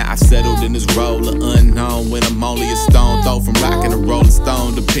I settled in this role of unknown when I'm only a stone throw from rocking a Rolling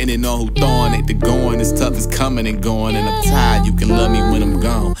Stone. Depending on who throwing it, the going is tough as coming and going. And I'm tired, you can love me when I'm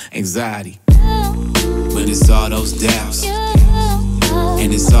gone. Anxiety, but it's all those doubts,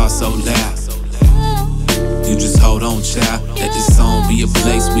 and it's all so loud. You just hold on, child. Let this song be a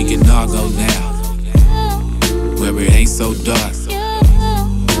place we can all go now, where it ain't so dark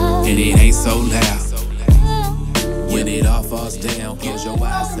and it ain't so loud. When it all falls down, close your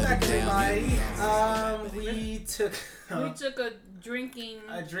eyes, set it down. We took a drinking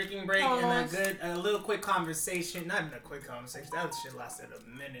break and a little quick conversation. Not even a quick conversation. That shit lasted a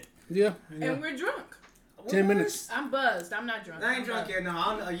minute. Yeah. And we're drunk. 10 minutes. I'm buzzed. I'm not drunk. I ain't drunk yet.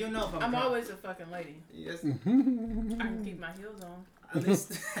 No, you know if I'm drunk. always a fucking lady. Yes. I can keep my heels on. At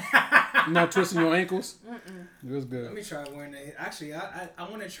least. Not twisting your ankles. Mm-mm. It was good. Let me try wearing a. Actually, I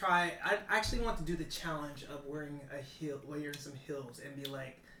want to try. I actually want to do the challenge of wearing some heels and be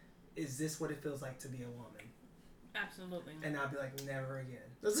like, is this what it feels like to be a woman? Absolutely. And I'll be like, never again.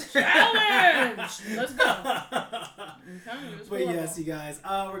 Challenge! Let's go. I'm telling you, it's But horrible. yes, you guys,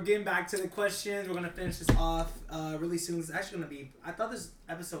 we're getting back to the questions. We're gonna finish this off really soon. It's actually gonna be. I thought this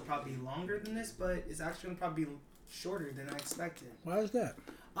episode would probably be longer than this, but it's actually gonna probably be shorter than I expected. Why is that?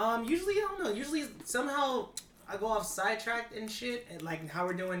 Usually I don't know. Usually somehow I go off sidetracked and shit, and like how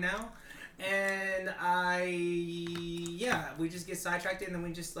we're doing now. And we just get sidetracked and then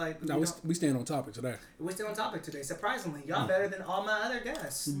we just like... No, we staying on topic today. We stay on topic today, surprisingly. Y'all better than all my other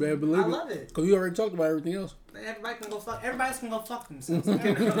guests. You better believe I love it. Because we already talked about everything else. Everybody can go fuck themselves.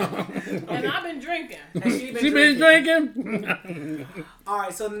 And I've been drinking. And she been drinking?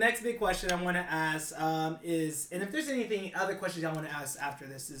 Alright, so the next big question I want to ask is... And if there's anything, other questions I want to ask after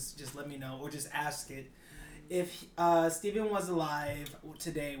this, is just let me know or just ask it. If Steven was alive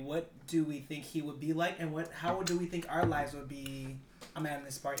today, what do we think he would be like, and how do we think our lives would be? I'm adding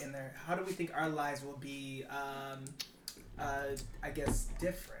this part in there. How do we think our lives will be? I guess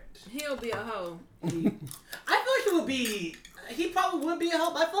different. He'll be a hoe. I feel like he would be. He probably would be a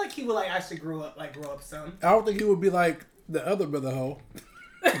hoe. But I feel like he would actually grow up some. I don't think he would be like the other brother hoe.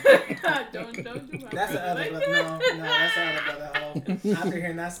 don't do my That's the other brother. No, that's the other brother hoe. After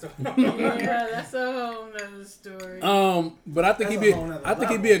hearing that story. Yeah, that's a whole nother story. But I think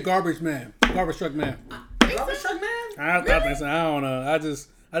he'd be a garbage truck man. Garbage truck man? I think so. I don't know. I just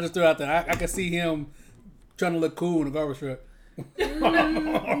threw it out there. I can see him trying to look cool in a garbage truck.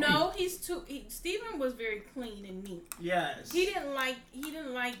 No, Steven was very clean and neat. Yes. He didn't like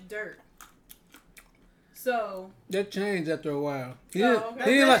dirt. So that changed after a while. He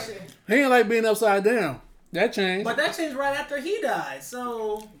didn't like being upside down. That changed. But that changed right after he died.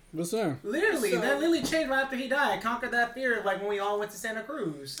 So what's up? That literally changed right after he died. Conquered that fear, like when we all went to Santa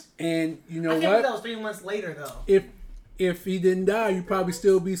Cruz. And you know I what? think that was 3 months later, though. If he didn't die, you'd probably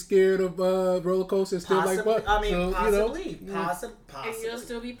still be scared of roller coasters. Still like what? Possibly. And you'll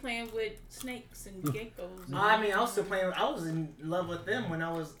still be playing with snakes and geckos. I was still playing. I was in love with them when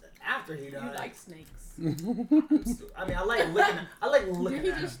I was after he died. You like snakes? I like looking. I like looking.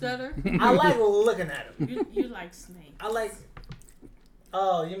 Did at he just him. stutter? I like looking at him. You like snakes? I like.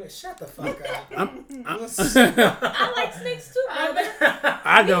 Oh, you mean shut the fuck up? I like snakes too, brother.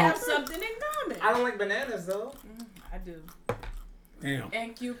 I don't. We have something in common. I don't like bananas though. I do. Damn.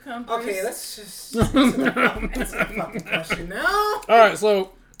 And cucumbers. Okay, let's just answer the fucking question now. All right,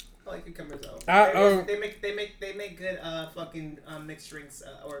 so I like cucumbers though. They make good fucking mixed drinks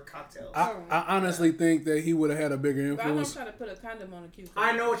or cocktails. I honestly think that he would have had a bigger influence. I'm trying to put a condom on a cucumber.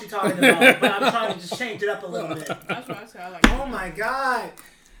 I know what you're talking about, but I'm trying to just change it up a little bit. That's what I said. I like. Oh my god,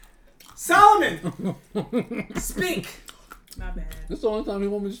 Solomon, speak. My bad. This is the only time he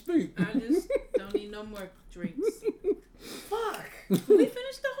want me to speak. I just don't need no more drinks. Fuck. We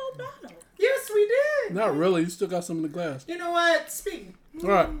finished the whole bottle. Yes, we did. Not really. You still got some in the glass. You know what? Speak. All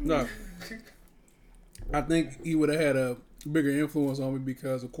right. No. I think he would have had a bigger influence on me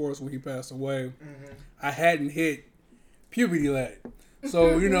because, of course, when he passed away, I hadn't hit puberty yet.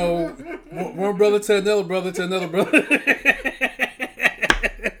 So, you know, one brother to another brother to another brother.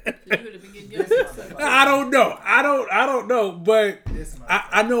 I don't know. But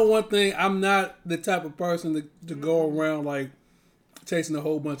I know one thing. I'm not the type of person to go around like chasing a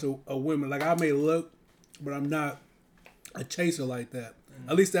whole bunch of women. Like, I may look, but I'm not a chaser like that.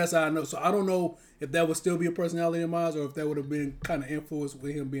 At least that's how I know. So I don't know if that would still be a personality of mine or if that would have been kind of influenced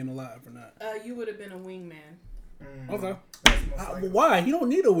with him being alive or not. You would have been a wingman. Okay. Why? He don't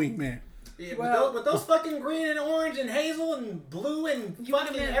need a wingman. Yeah, with those fucking green and orange and hazel and blue and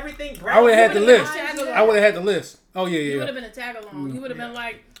fucking everything brown. I would have had the list. I would have had the list. Oh, yeah. You would have been a tag along. You would have been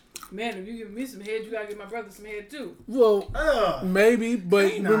like, Man, if you give me some head, you gotta give my brother some head too. Well, maybe,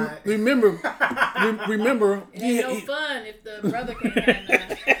 but remember, It ain't no fun if the brother can't have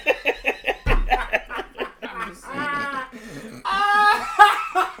none. I'm just saying.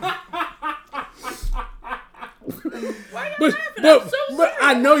 But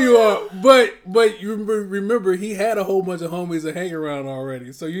I know you are. But you remember he had a whole bunch of homies to hang around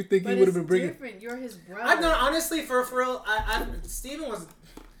already. So you think he would have been bringing? Different. You're his brother. I know, honestly, for real,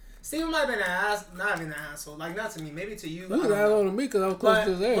 Steven might have been an ass, not even an asshole. Like, not to me, maybe to you. He was an asshole to me because I was close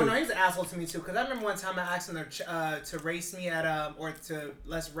to his age. Well, no, he was an asshole to me too. Because I remember one time I asked him to race me at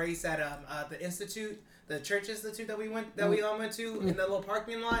let's race at the institute, the church institute that we went to in the little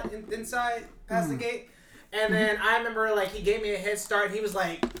parking lot inside past the gate. And then I remember like he gave me a head start. And he was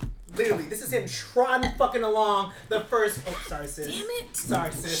like, literally, this is him trotting fucking along the first. Oh, sorry, sis. Damn it.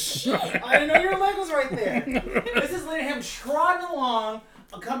 Sorry, sis. I didn't know your leg was right there. This is literally him trotting along.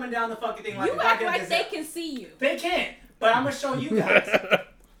 Coming down the fucking thing like you act like they can see you. They can't, but I'm gonna show you guys.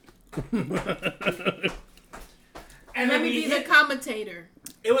 And let me be the commentator.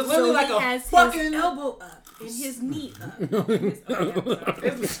 It was literally like a fucking his elbow up and his knee up.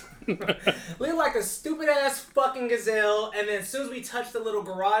 It was literally like a stupid ass fucking gazelle. And then as soon as we touch the little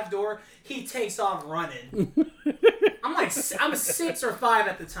garage door, he takes off running. I'm 6 or 5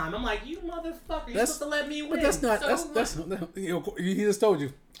 at the time. I'm like, you motherfucker, you're supposed to let me win. But that's not. That's he just told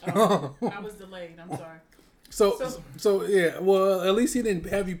you. Oh, I was delayed. I'm sorry. So yeah. Well, at least he didn't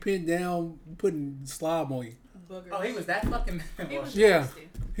have you pinned down, putting slob on you. Boogers. Oh, he was that fucking.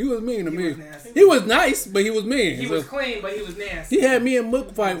 He was mean to me. Was he was nice, but he was mean. He was clean, but he was nasty. He had me and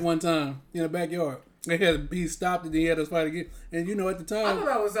Mook fight one time in the backyard. He stopped it. He had us fight again. And you know, at the time, I thought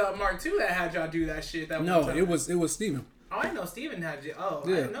that was Mark too that had y'all do that shit. No, it was Steven. Oh, I know Steven had you. Oh,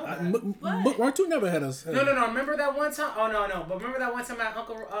 yeah. I didn't know that. Mark too never had us. No. Remember that one time? Oh no. But remember that one time at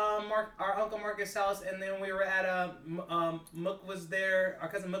our Uncle Marcus' house, and then we were at Mook was there. Our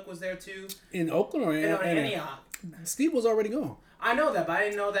cousin Mook was there too. In Oakland or in Antioch. Steve was already gone. I know that, but I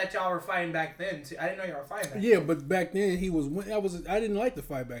didn't know that y'all were fighting back then. Too. I didn't know y'all were fighting back then. Yeah, but back then he was. I didn't like the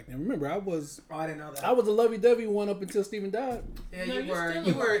fight back then. Remember, I was. Oh, I didn't know that. I was a lovey-dovey one up until Steven died. Yeah, no, you were.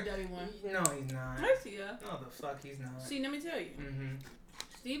 You were. One. No, he's not. Yes, yeah. No, the fuck, he's not. See, let me tell you. Mm-hmm.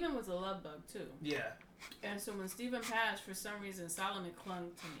 Steven was a love bug too. Yeah. And so when Steven passed, for some reason Solomon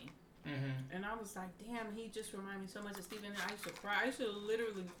clung to me. Mm-hmm. And I was like, damn, he just reminded me so much of Steven. I used to cry. I used to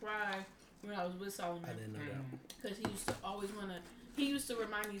literally cry when I was with Solomon. I didn't know that. Because he used to always want to. He used to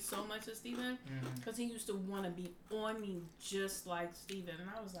remind me so much of Steven. Because he used to want to be on me just like Steven. And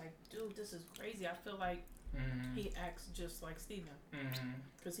I was like, dude, this is crazy. I feel like he acts just like Steven.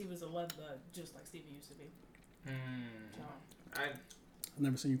 Because he was a love bug just like Steven used to be. So, I've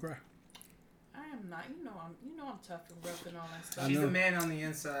never seen you cry. I am not. You know I'm tough and rough and all that stuff. She's a man on the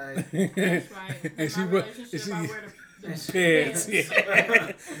inside. That's right. And my relationship, I wear the pants.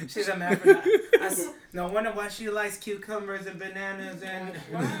 Yeah. She's a man for that. No wonder why she likes cucumbers and bananas and.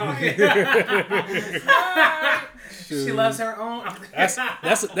 She loves her own. That's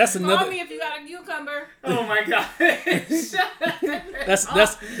another. Call me if you got a cucumber. Oh my god.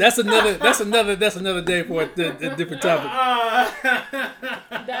 That's another day for a different topic.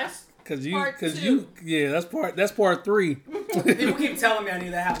 That's Cause that's part 3. People keep telling me I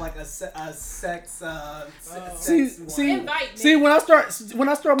need to have like a sex. See, invite me. See, when I start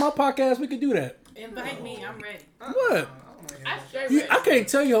my podcast, we could do that. Invite me. I'm ready. What? I can't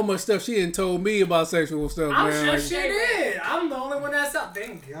tell you how much stuff she ain't told me about sexual stuff, man. I'm sure she did. I'm the only one that's up.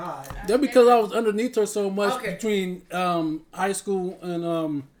 Thank God. That's because I was underneath her so much between high school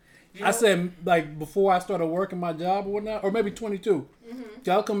and I said like before I started working my job or whatnot, or maybe 22.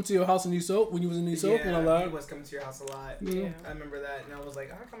 Y'all come to your house in East Oak when you was in East Oak and a lot. He was coming to your house a lot. Yeah, I remember that, and I was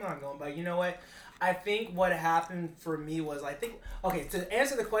like, "Oh, come on, going." But you know what? I think what happened for me was to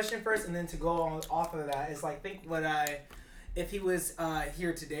answer the question first, and then to go on off of that is if he was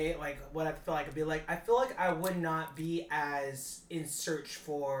here today, like what I feel like I'd be like. I feel like I would not be as in search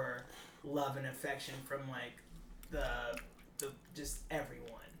for love and affection from like the just everyone,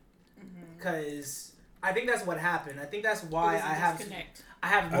 because I think that's what happened. I think that's why I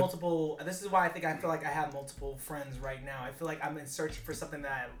have multiple. This is why I feel like I have multiple friends right now. I feel like I'm in search for something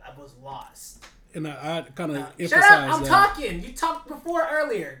that I was lost. And I kind of emphasize shut up! I'm talking. You talked before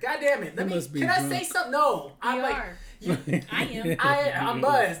earlier. God damn it! Can I say something? No, I am. I'm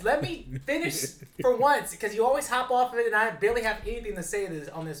buzzed. Let me finish for once, because you always hop off of it, and I barely have anything to say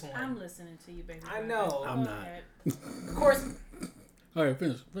on this one. I'm listening to you, baby. I know. I'm not. Of course. All right,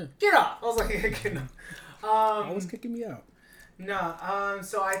 finish. Get off! I was like, get off. I was kicking me out. No,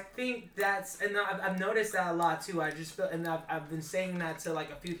 so I think that's, and I've noticed that a lot too. I just feel, and I've been saying that to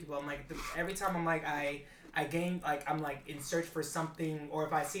like a few people. I'm like, every time I'm like, I gain, like, I'm like in search for something, or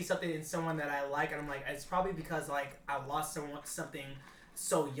if I see something in someone that I like, and I'm like, it's probably because like I lost something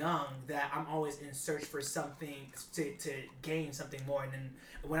so young that I'm always in search for something to gain something more. And then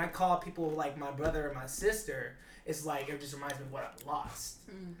when I call people like my brother or my sister, it's like, it just reminds me of what I've lost.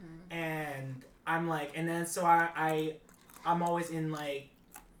 Mm-hmm. And I'm like, and then so I'm always in like,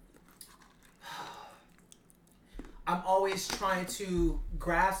 I'm always trying to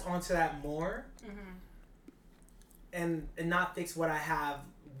grasp onto that more, and not fix what I have,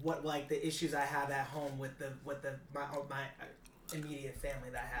 what like the issues I have at home with my immediate family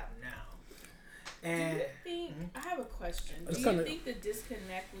that I have now. And do you think, I have a question. Do you think the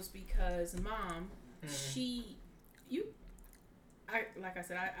disconnect was because mom, like I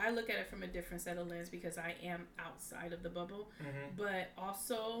said, I look at it from a different set of lens because I am outside of the bubble, but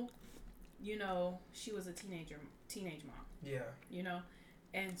also, you know, she was a teenage mom. Yeah. You know,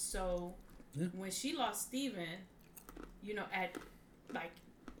 and so when she lost Steven, you know, at like,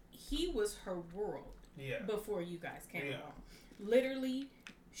 he was her world before you guys came along. Literally,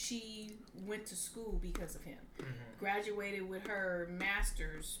 she went to school because of him. Graduated with her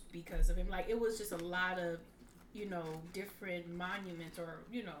master's because of him. Like, it was just a lot of, you know, different monuments or,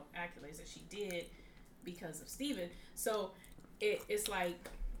 you know, accolades that she did because of Steven. So it's like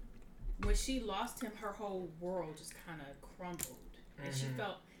when she lost him, her whole world just kind of crumbled, and she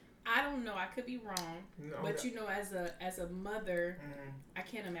felt, I don't know, I could be wrong, but you know, as a mother, I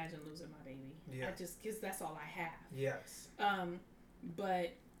can't imagine losing my baby. Yeah. Because that's all I have. Yes.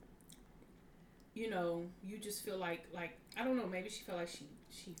 But you know, you just feel like I don't know, maybe she felt like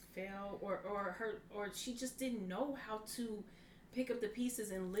she fell or she just didn't know how to pick up the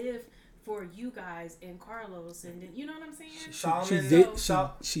pieces and live for you guys and Carlos, and you know what I'm saying?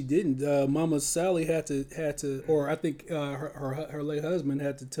 She didn't. Mama Sally had to, or I think her late husband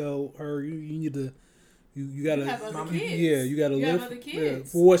had to tell her, you need to, you gotta, have other kids. Yeah, you gotta live. Have other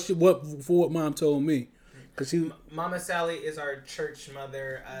kids. For what mom told me, because Mama Sally is our church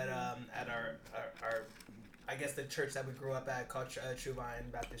mother at our I guess the church that we grew up at called True Vine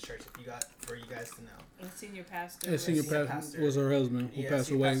Baptist Church. For you guys to know. And senior pastor. And senior pastor was her husband who passed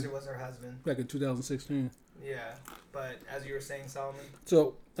away. Pastor was her husband back in 2016. Yeah, but as you were saying, Solomon.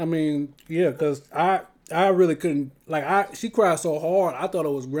 So I mean, yeah, because I really couldn't, like, she cried so hard. I thought it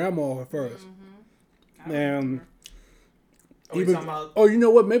was grandma at first. And you know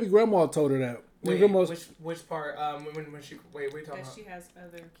what? Maybe grandma told her that. Wait, which part? When she we talking that about? She has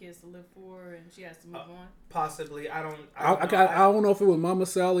other kids to live for, and she has to move on. Possibly, I don't know if it was Mama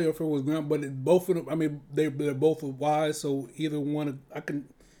Sally or if it was Grandma, but both of them. I mean, they're both wise, so either one. I can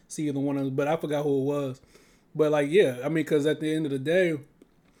see either one of them, but I forgot who it was. But like, yeah, I mean, because at the end of the day,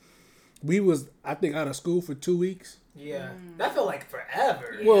 we was, I think, out of school for 2 weeks. Yeah, that felt like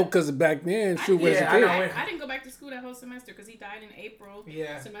forever. Yeah. Well, because back then, I didn't go back to school that whole semester because he died in April.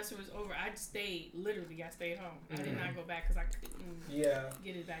 Yeah, semester was over. I stayed home. I did not go back because I couldn't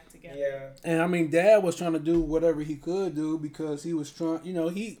get it back together. Yeah, and I mean, Dad was trying to do whatever he could do because he was trying. You know,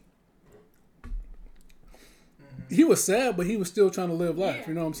 he was sad, but he was still trying to live life. Yeah.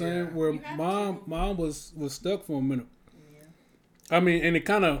 You know what I'm saying? Yeah. Where mom was stuck for a minute. Yeah. I mean, and it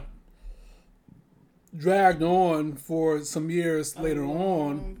kind of dragged on for some years later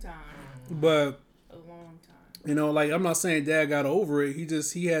on, but a long time. You know, like, I'm not saying Dad got over it.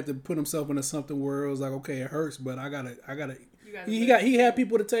 He had to put himself into something where it was like, okay, it hurts, but I gotta. He had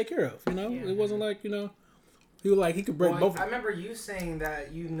people to take care of. You know, it wasn't like, you know, he was like he could break both. I remember you saying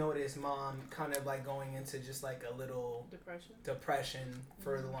that you noticed Mom kind of like going into just like a little depression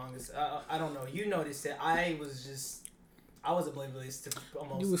for the longest. I don't know. You noticed it. I was oblivious to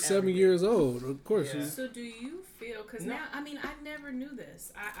almost. You were 7 years old, of course. Yeah. So do you feel? Because now, I mean, I never knew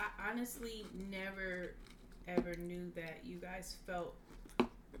this. I honestly never ever knew that you guys felt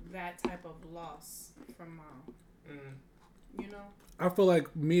that type of loss from Mom. You know. I feel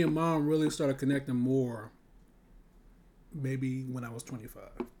like me and Mom really started connecting more. Maybe when I was 25.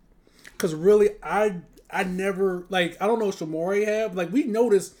 Because really, I never, like, I don't know if Shamori have. Like, we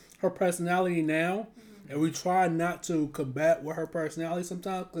notice her personality now. And we try not to combat with her personality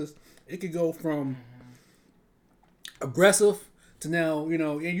sometimes because it could go from aggressive to now, you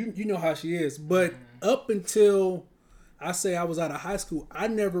know, and you know how she is. But up until I say I was out of high school, I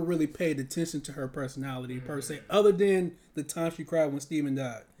never really paid attention to her personality per se, other than the time she cried when Steven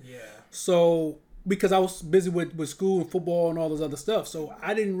died. Yeah. So, because I was busy with school and football and all this other stuff. So,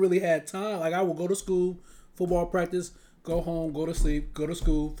 I didn't really have time. Like, I would go to school, football practice, go home, go to sleep, go to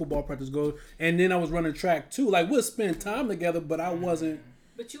school, football practice, go, and then I was running track too. Like we'd spend time together, but I wasn't.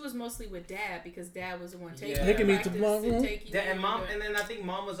 But you was mostly with Dad because Dad was the one taking taking me to mom. And mom, and then I think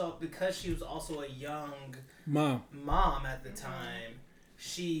mom was because she was also a young mom at the time.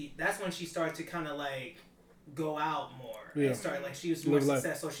 That's when she started to kind of like go out more. Yeah. And started like she was more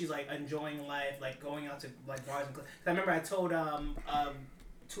successful. So she's like enjoying life, like going out to like bars and clubs. I remember I told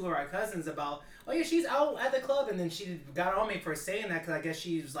two of our cousins about, oh yeah, she's out at the club, and then she got on me for saying that because I guess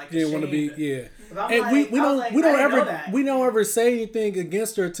she was like didn't want to be And like, we don't ever say anything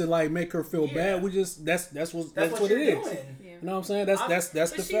against her to like make her feel bad. We just that's what it is. Doing. You know what I'm saying? That's the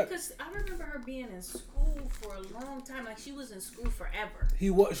fact. Because I remember her being in school for a long time. Like she was in school forever. She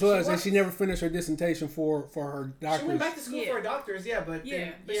was, and she never finished her dissertation for her doctorate. She went back to school for her doctors, but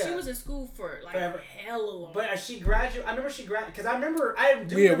she was in school for like forever. Hella long. But she graduated. I remember she graduated because I remember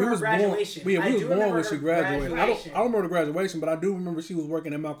remember her graduation. We was born when she graduated. I don't remember the graduation, but I do remember she was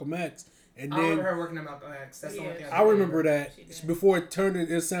working at Malcolm X. And then I remember her working at Malcolm X. That's the only thing I remember that before it turned it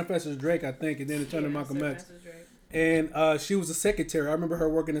was Sam Francis Drake, I think, and then it turned to Malcolm X. And she was a secretary. I remember her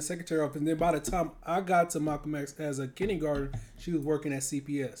working in secretary office. And then by the time I got to Malcolm X as a kindergarten, she was working at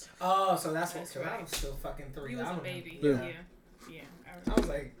CPS. Oh, so that's what. Right. I was still fucking 3. You was a baby. Yeah. I was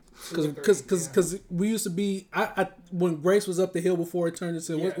like. Because we used to be when Grace was up the hill before it turned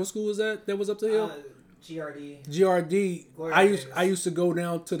into what school was that was up the hill? GRD. I used to go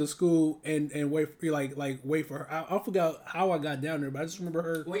down to the school and wait for her. I forgot how I got down there, but I just remember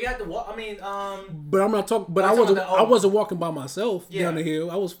her. Well, you had to walk. I mean, but I'm not talking. But I wasn't walking by myself down the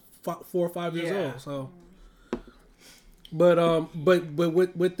hill. I was 4 or 5 years old. So. But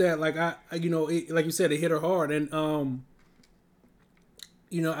with that, like I like you said, it hit her hard, and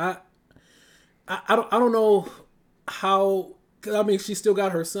I don't know how. Cause I mean, she still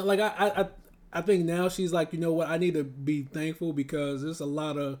got her son. Like I think now she's like, you know what? I need to be thankful because there's a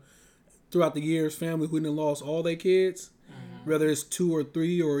lot of throughout the years family who done lost all their kids, whether it's 2 or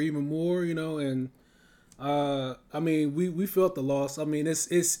 3 or even more. And I mean, we felt the loss. I mean,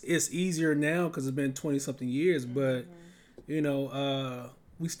 it's easier now because it's been 20 something years, but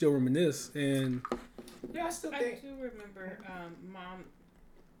we still reminisce and. Yeah, I do remember Mom,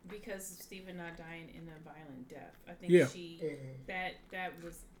 because of Stephen not dying in a violent death. I think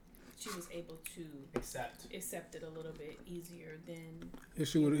she was able to accept it a little bit easier than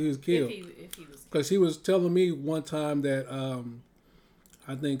if he was killed. If he was, because she was telling me one time that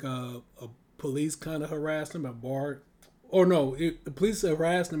I think a police kind of harassed him at Bart, or no, the police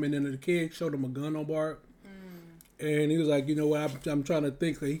harassed him, and then the kid showed him a gun on Bart. And he was like, you know what, I'm trying to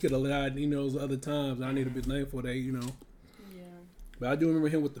think that he could have lied, those other times. I need to be thankful that, Yeah. But I do remember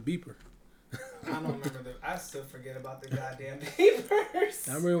him with the beeper. I don't remember I still forget about the goddamn beepers.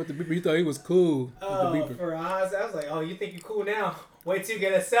 I remember with the beeper. You thought he was cool with the beeper. For us, I was like, oh, you think you're cool now? Wait till you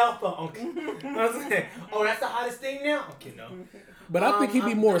get a cell phone. I was like, oh, that's the hottest thing now? Okay, no. But I think he'd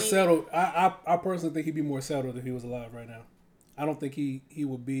be more settled. I personally think he'd be more settled if he was alive right now. I don't think he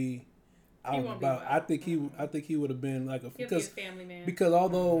would be... I think he would have been like because be a family man. Because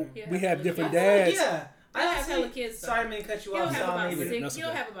although we have different dads, I have hella kids. Sorry, I mean cut you off. He'll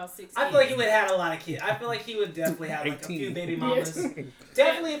have about 6. I feel like he would have had a lot of kids. I feel like he would definitely have like a few baby mamas.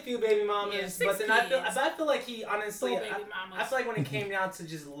 Definitely a few baby mamas. But then I feel like he honestly. I feel like when it came down to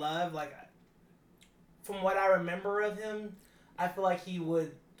just love, like from what I remember of him, I feel like he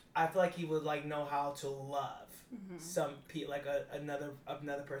would like know how to love. Some like another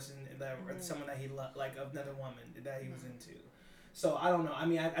person that or someone that he loved, like another woman that he was into. So I don't know. I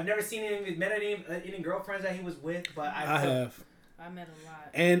mean, I've never seen met any girlfriends that he was with, but I have. I met a lot.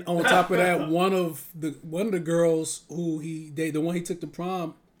 And on top of that, one of the girls who the one he took to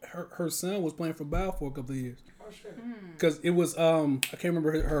prom, her son was playing for Bow for a couple of years. Oh shit. Because it was I can't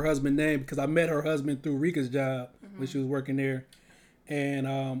remember her husband's name because I met her husband through Rika's job when she was working there.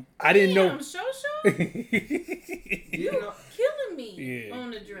 And I didn't know. You're killing me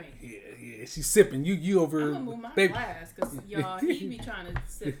on the drink. Yeah. She's sipping. You over. I'm gonna move my glass because y'all he be trying to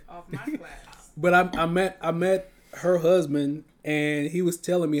sip off my glass. But I met her husband, and he was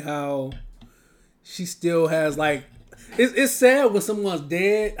telling me how she still has like. It's sad when someone's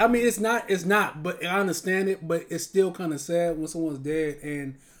dead. I mean, it's not. But I understand it. But it's still kind of sad when someone's dead,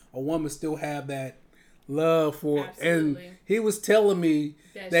 and a woman still have that. Love for and he was telling me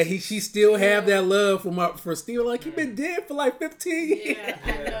that she still have that love for Steve. Like he been dead for like 15 years.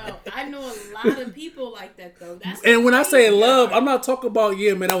 Yeah, I know a lot of people like that though. And when I say love, I'm not talking about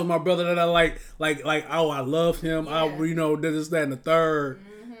that was my brother that I like oh I love him. Yeah. This that and the third.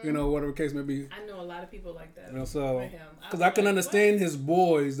 Whatever case may be. I know a lot of people like that. So because I can understand his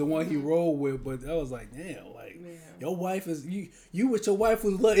boys, the one he rolled with, but I was like damn, like Your wife is you with your wife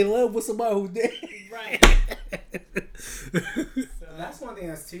was in love with somebody who's dead. Right. So that's one thing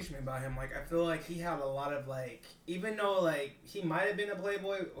that's teaching me about him. Like, I feel like he had a lot of, like, even though, like, he might have been a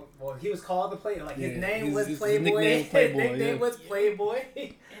playboy, well, he was called the Playboy. Like, his name was Playboy. His nickname was Playboy.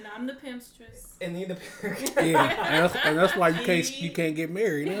 And I'm the pimpstress. And he the yeah, and that's why you can't get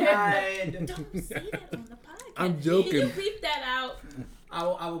married. Huh? Don't say that on the podcast. I'm joking. Can you bleep that out?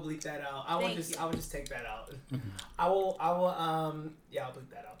 I will bleep that out. I will just take that out. I'll bleep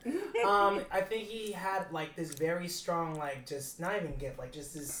that out. I think he had like this very strong, like, just not even gift, like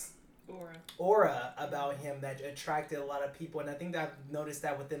just this aura about him that attracted a lot of people, and I think that I've noticed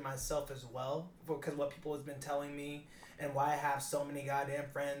that within myself as well, because what people has been telling me and why I have so many goddamn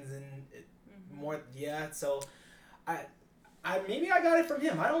friends and more. Yeah, so I maybe I got it from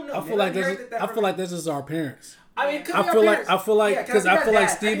him. I don't know. I feel like this is our parents. I mean, I feel like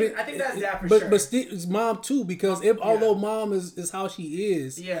Steven. I think that's dad for sure. But Steve's mom too, because although mom is how she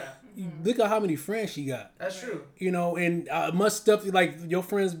is, look at how many friends she got. That's true. You know, and much stuff like your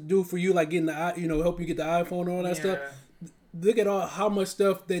friends do for you, like getting help you get the iPhone and all that stuff. Look at how much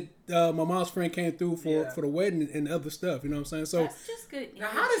stuff that my mom's friend came through for the wedding and other stuff. You know what I'm saying? So that's just good energy. Now,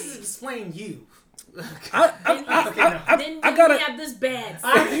 how does this explain you? I gotta have this bad.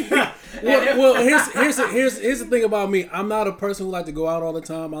 well, here's the thing about me. I'm not a person who like to go out all the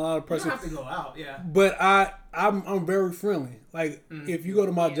time. I'm not a person. You don't have to go out, yeah. But I'm very friendly. Like if you go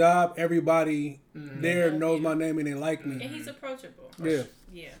to my job, everybody there knows my name and they like me. And he's approachable. Yeah.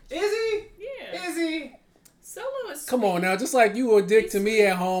 Yeah. Is he? Yeah. Is he? Solo is. Come on now, just like you were a dick to me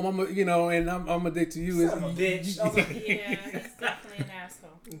at home, I'm a dick to you. Son of a bitch. Yeah, he's definitely an asshole.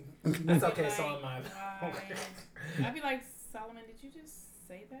 That's okay, so am I. I'd be like, Solomon, did you just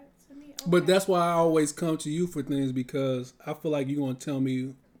say that to me? Okay. But that's why I always come to you for things, because I feel like you're gonna tell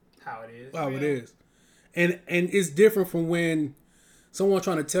me how it is. It is, and it's different from when someone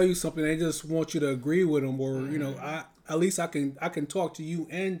trying to tell you something, they just want you to agree with them, or you know, at least I can talk to you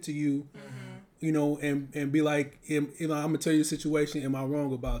and to you. You know, and be like, I'm gonna tell you the situation. Am I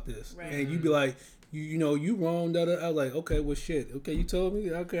wrong about this? Right. And you be like, you wrong. I was like, okay, well, shit. Okay, you told me.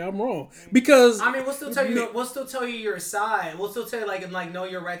 Okay, I'm wrong. Because I mean, we'll still tell you. We'll still tell you your side. We'll still tell you like know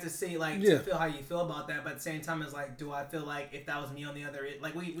your right to say to feel how you feel about that. But at the same time, it's like, do I feel like if that was me on the other,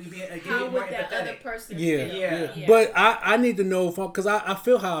 like we be how would that other person feel? Yeah. But I need to know because I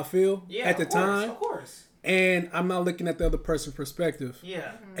feel how I feel at the time. Of course. And I'm not looking at the other person's perspective.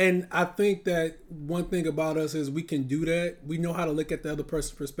 Yeah. And I think that one thing about us is we can do that. We know how to look at the other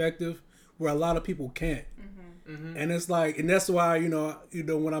person's perspective, where a lot of people can't. And it's like, and that's why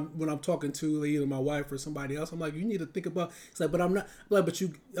when I'm talking to either my wife or somebody else, I'm like, you need to think about. It's like, but I'm not. I'm like, but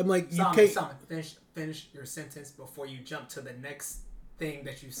you. I'm like, you can't. Finish your sentence before you jump to the next thing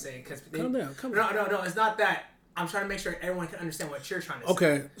that you say. Because calm down. No, it's not that. I'm trying to make sure everyone can understand what you're trying to say.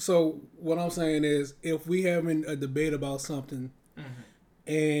 Okay, so what I'm saying is, if we having a debate about something,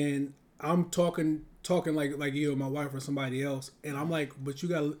 and I'm talking like you or my wife or somebody else, and I'm like, but you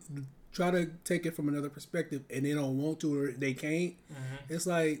gotta try to take it from another perspective, and they don't want to or they can't. It's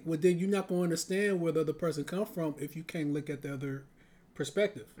like, well, then you're not going to understand where the other person come from if you can't look at the other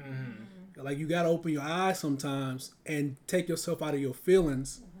perspective. Like, you got to open your eyes sometimes and take yourself out of your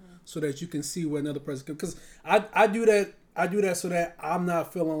feelings. So that you can see where another person can, because I do that so that I'm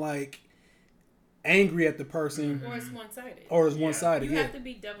not feeling like angry at the person, or it's one-sided. You have to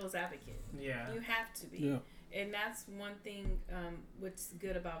be devil's advocate. Yeah, you have to be. Yeah. And that's one thing. What's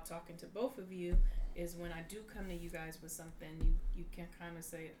good about talking to both of you is when I do come to you guys with something, you can kind of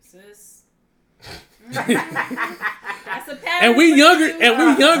say, sis. That's a pattern. And we younger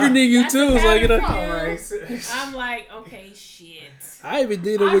than you too. So I'm like, okay, shit. I even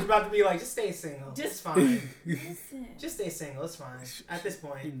did it. I was about to be like, just stay single. It's fine. Listen. Just stay single. It's fine. At this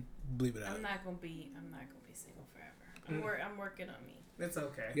point, believe it out. I'm not gonna be single forever. I'm working on me. It's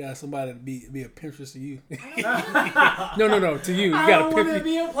okay. You got somebody to be a Pinterest to you. No, to you. You got to want to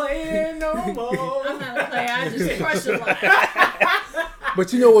be a player no more. I'm not a player. I just crush a lot.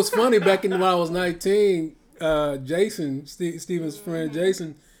 But you know what's funny? Back when I was 19, Jason, Steven's friend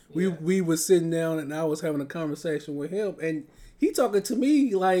Jason, we was sitting down and I was having a conversation with him, and he talking to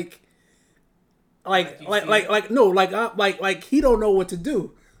me like he don't know what to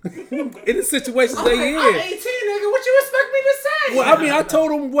do in the situations that he I'm 18, nigga. What you expect me to say? Well, I mean, I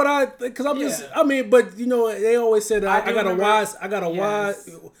told him because I'm just. I mean, but they always said I got a wise.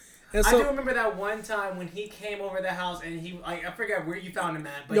 And I do remember that one time when he came over the house and he I forget where you found him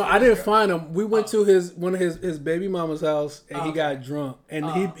at. But no, I didn't find him. We went to his baby mama's house and he got drunk, and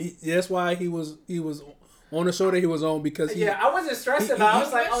he that's why he was on the show that he was on because I wasn't stressed about it. I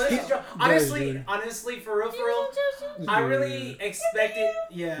was like, oh, this is honestly, for real, I really expected,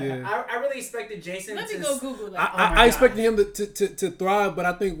 I really expected Jason Let me go Google that. I expected him to thrive, but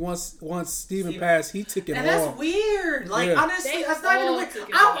I think once Steven passed, he took it and off. That's weird. Like, honestly, that's not even weird.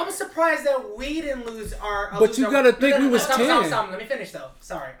 I'm surprised that we didn't lose our... But you gotta think we was 10. Stop. Let me finish, though.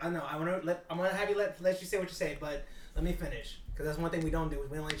 Sorry. I know. I'm gonna have you let you say what you say, but let me finish. Because that's one thing we don't do is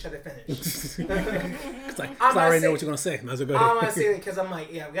we don't let each other finish. I already know what you're going to say. Might as well go ahead. I'm going to say it because I'm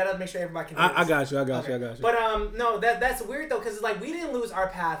like, we got to make sure everybody can hear I got you. But no, that's weird though because like we didn't lose our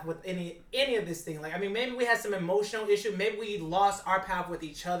path with any of this thing. Like, I mean, maybe we had some emotional issue. Maybe we lost our path with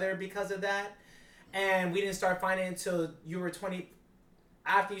each other because of that. And we didn't start finding it until you were 20.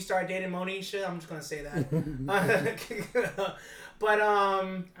 After you started dating Monisha, I'm just going to say that. But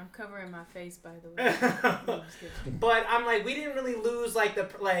I'm covering my face, by the way. But I'm like, we didn't really lose like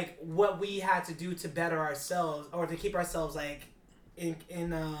what we had to do to better ourselves or to keep ourselves like in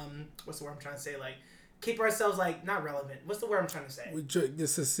what's the word I'm trying to say, like keep ourselves like not relevant. What's the word I'm trying to say?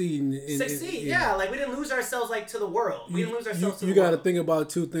 Succeed. Succeed. Yeah, like we didn't lose ourselves like to the world. We didn't lose ourselves to the world. You got to think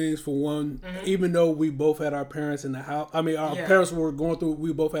about two things. For one, even though we both had our parents in the house, I mean, our parents were going through.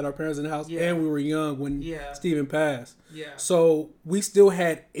 We both had our parents in the house, and we were young when Steven passed. Yeah. So we still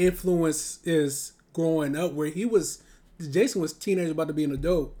had influences growing up where Jason was a teenager about to be an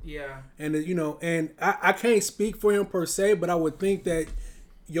adult. Yeah. And and I can't speak for him per se, but I would think that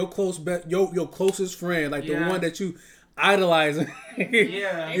your closest friend, like the one that you idolize,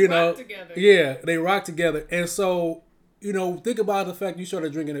 they rock together. Yeah, they rock together. And so, think about the fact you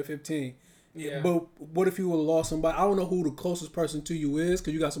started drinking at 15. Yeah. But what if you would have lost somebody? I don't know who the closest person to you is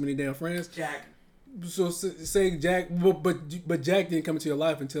because you got so many damn friends. Jack. So say Jack, but Jack didn't come into your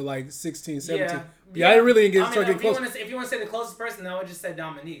life until like 16, 17. Yeah, I really didn't start getting close. If you want to say the closest person, I would just say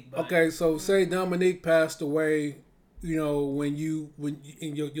Dominique. But. Okay, so say Dominique passed away, when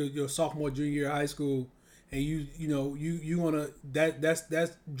in your sophomore, junior year of high school, and you wanna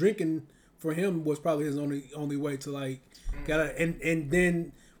that's drinking for him was probably his only way to like and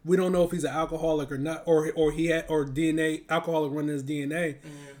then we don't know if he's an alcoholic or not, or he had DNA alcoholic running his DNA.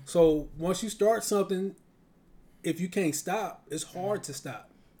 So once you start something, if you can't stop, it's hard to stop.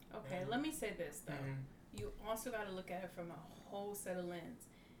 Okay, let me say this though. You also got to look at it from a whole set of lens.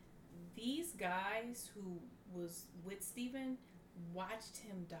 These guys who was with Steven watched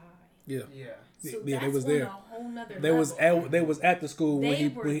him die. Yeah. So they was there. A whole nother they level. They was at the school when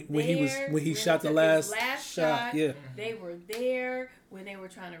he shot the last shot. Yeah. They were there when they were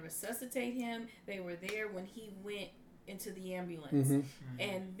trying to resuscitate him. They were there when he went into the ambulance.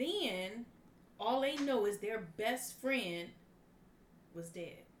 And then all they know is their best friend was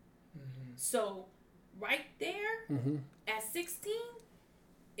dead. So right there at 16,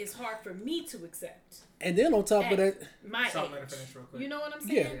 it's hard for me to accept. And then on top of that, my age. You know what I'm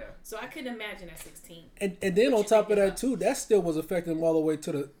saying? Yeah. So I couldn't imagine at 16. And then on top of that too, that still was affecting him all the way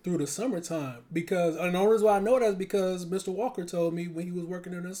through the summertime. Because and the only reason why I know that is because Mr. Walker told me when he was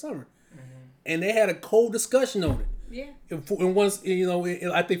working in the summer, and they had a cold discussion on it. Yeah. And once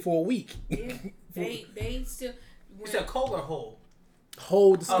I think for a week. Yeah. They still. It's a cold or whole.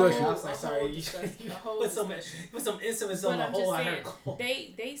 Whole discussion. I was like, sorry, put some instruments on the whole. I heard cold.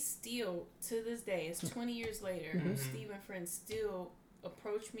 They still to this day, it's 20 years later. Steven friends still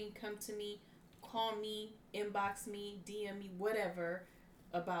approach me, come to me, call me, inbox me, DM me, whatever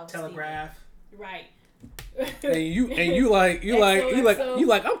about Telegraph. Steven. Right. And you like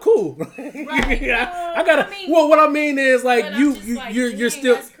I'm cool. Right. I gotta. What I mean is like you're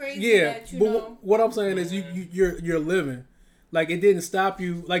still what I'm saying is you're living. Like it didn't stop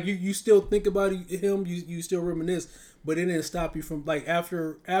you. Like you still think about him. You still reminisce, but it didn't stop you from like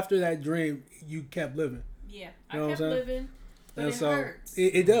after that dream. You kept living. Yeah, I kept living, but it hurts.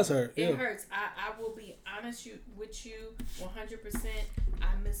 It does hurt. It hurts. I will be honest with you 100%. I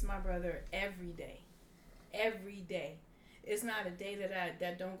miss my brother every day. Every day. It's not a day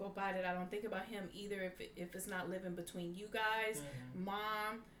that don't go by that I don't think about him either. If it's not living between you guys,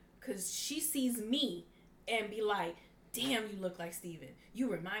 Mom, because she sees me and be like, damn, you look like Steven. You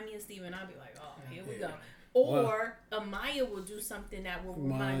remind me of Steven. I'll be like, oh, here we go. Or Amaya will do something that will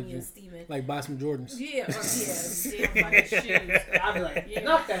remind me of Steven. Like buy some Jordans. Yeah, damn fucking shoes. I'll be like,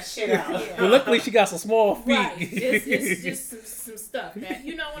 knock that shit out. Yeah. Well, luckily she got some small feet. Right. It's just some stuff that,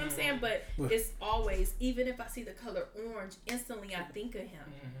 you know what I'm saying? But it's always, even if I see the color orange, instantly I think of him.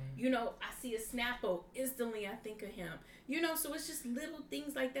 I see a Snappo, instantly I think of him. So it's just little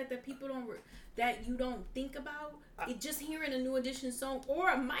things like that people that you don't think about. Just hearing a New Edition song or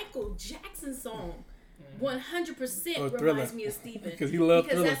a Michael Jackson song. 100% reminds me of Steven. Because he loved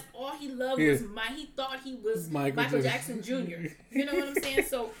Because Thriller. that's all he loved was he thought he was Michael Jackson Jr. You know what I'm saying?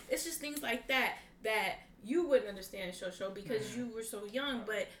 So it's just things like that you wouldn't understand in Show because you were so young.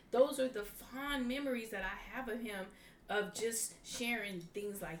 But those are the fond memories that I have of him, of just sharing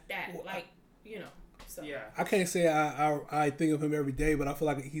things like that. Like, you know. So. Yeah. I can't say I think of him every day, but I feel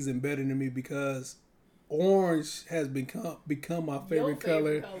like he's embedded in me because orange has become my favorite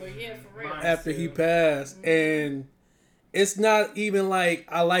color. Yeah, for real. After he passed. And it's not even like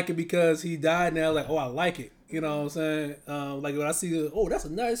I like it because he died now. Like, oh, I like it. You know what I'm saying? Like when I see, that's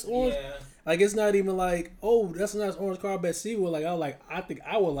a nice orange. Yeah. Like it's not even like, oh, that's a nice orange car. I bet she would like. I think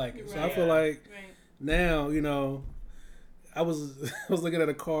I would like it. So I feel like now, you know, I was looking at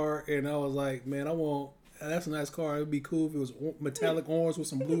a car and I was like, man, that's a nice car. It'd be cool if it was metallic orange with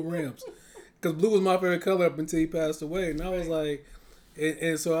some blue rims. Because blue was my favorite color up until he passed away. And I was like,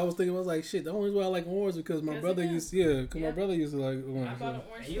 and so I was thinking, I was like, shit, the only reason why I like orange is because my brother used to like orange. I bought an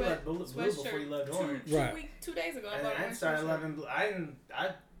orange and you loved blue before you loved orange. Right. 2 days ago, I bought an orange. I started loving blue.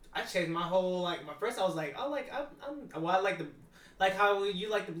 I changed my whole, like, my first I was like, I like like how you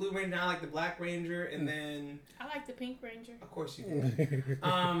like the Blue Ranger, now I like the Black Ranger, and then I like the Pink Ranger. Of course you did.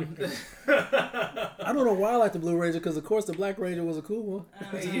 I don't know why I like the Blue Ranger because of course the Black Ranger was a cool one.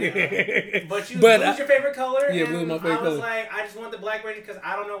 Yeah. But blue's your favorite color. Yeah, blue is my favorite color. I was like, I just want the Black Ranger because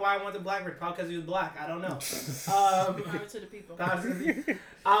I don't know why I want the Black Ranger. Probably because he was black. I don't know. Power to the people.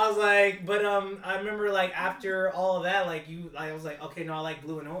 I was like, but I remember like after all of that, like I was like, okay, no, I like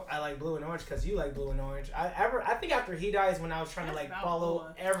blue and orange because you like blue and orange. I think after he dies when I was trying to like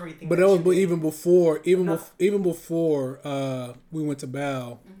follow everything. But that was even before we went to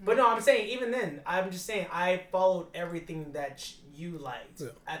Bow. But no, I'm saying even then, I'm just saying I followed everything that you liked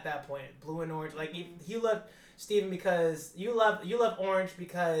at that point. Blue and orange, like you loved Steven because you love orange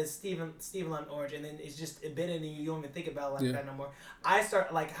because Steven loved orange, and then it's just embedded in you. You don't even think about it like that no more. I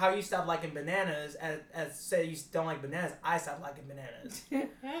start like how you stopped liking bananas as say you don't like bananas. I stopped liking bananas.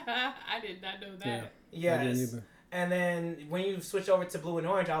 I did not know that. Yeah. Yes. I didn't either. And then when you switch over to blue and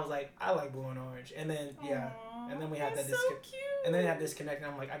orange, I was like, I like blue and orange. And then and then we had that disconnect. And then that disconnect, and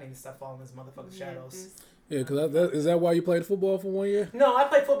I'm like, I need to stop following this motherfucker's shadows. Yeah, because is that why you played football for 1 year? No, I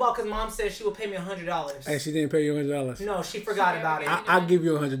played football because Mom said she would pay me $100. And she didn't pay you $100? No, she forgot about it. I'll give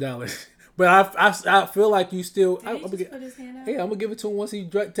you $100. But I feel like you still. Did he just put his hand out? Yeah, I'm gonna give it to him once he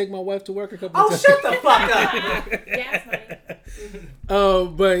take my wife to work a couple. Oh, times. Shut the fuck up! Yes, honey.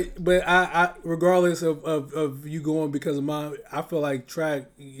 But I regardless of you going because of mom, I feel like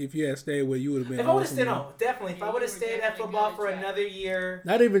track. If you had stayed where you would have been. If I would have stayed definitely. If I would have stayed at football for another year.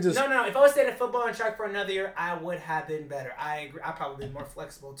 Not even just. No. If I would have stayed at football and track for another year, I would have been better. I agree. I probably been more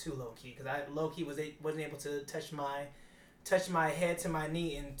flexible too, low key, because I low key wasn't able to touch my head to my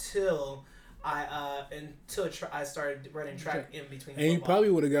knee until I started running track in between. And you probably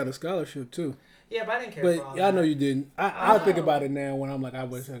would have got a scholarship too. Yeah, but I didn't care. But I know you didn't. I think about it now when I'm like, I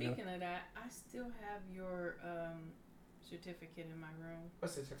wish I got. Speaking of that, I still have your certificate in my room.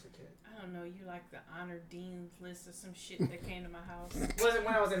 What certificate? I don't know. You like the honor dean's list or some shit that came to my house. Was it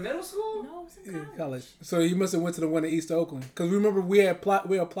when I was in middle school? No, it was in college. So you must have went to the one in East Oakland because remember we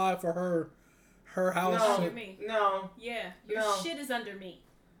applied for her house. No, under me. No. Yeah, your shit is under me.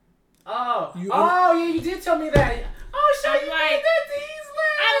 Oh. Yeah, you did tell me that. Oh, sure, you made the dean's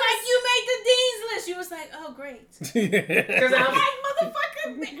list. I'm like, you made the dean's list. You was like, oh, great. Because I'm like,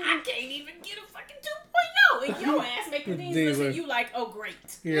 motherfucker, man, I can't even get a fucking 2.0. And your ass make the dean's list and you like, oh,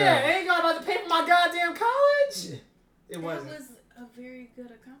 great. Yeah, it ain't about to pay for my goddamn college. It wasn't. That was a very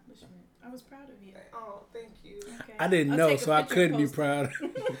good accomplishment. I was proud of you. Oh, thank you. Okay. I didn't know, so I couldn't be proud.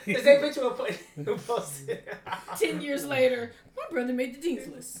 Is that picture who posted? 10 years later, my brother made the dean's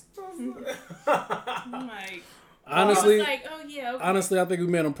list. I'm like, honestly, I was like, oh yeah. Okay. Honestly, I think we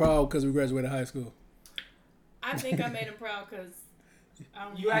made him proud because we graduated high school. I think I made him proud because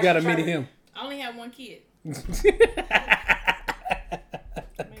you got to meet him. I only had one kid.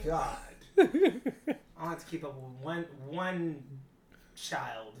 God, I have to keep up with one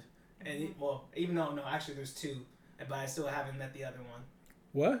child, and even though actually there's two, but I still haven't met the other one.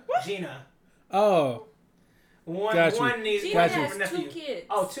 What? Gina. Oh. One needs Gina has 2 kids.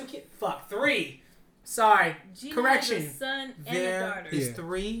 Oh, 2 kids. Fuck, 3. Sorry. Gina Correction. has a son and there a daughter. is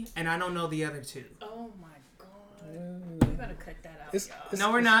 3, and I don't know the other 2. Oh my god. We gotta cut that out, y'all.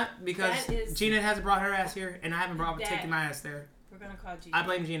 No, we're not, because Gina hasn't brought her ass here, and I haven't taken my ass there. We're gonna call Gina. I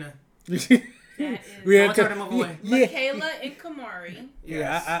blame Gina. That is. I want her to move away. Michaela and Kamari.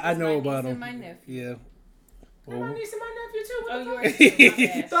 Yes. Yeah, I know about them. My nephew. Yeah. Well, my niece and my nephew too. Oh,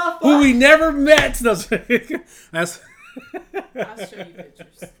 yours too. Who we never met. That's. I'll show you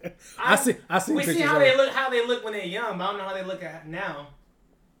pictures. I see. We see how they look when they're young, but I don't know how they look at now.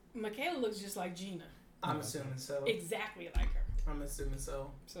 Michaela looks just like Gina. I'm assuming so. Exactly like her. I'm assuming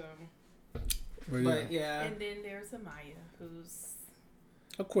so. So. But yeah. And then there's Amaya, who's.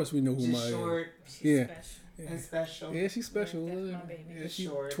 Of course, we know who Maya is. Short. She's special. And special. Yeah, she's special. That's my baby. Yeah, she's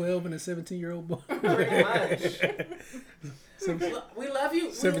short. 12 and a 17-year-old boy. Pretty much. We love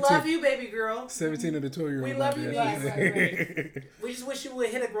you. 17. We love you, baby girl. 17 and a 12-year-old. We love you. Right. We just wish you would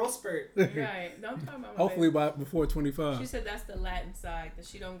hit a growth spurt. Right. Don't talk about my Hopefully baby. before 25. She said that's the Latin side, that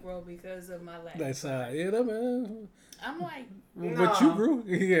she don't grow because of my Latin that side. Yeah, that man. I'm like, but you grew.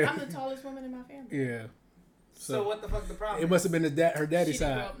 Yeah. I'm the tallest woman in my family. Yeah. So what the fuck the problem? It must have been her daddy's She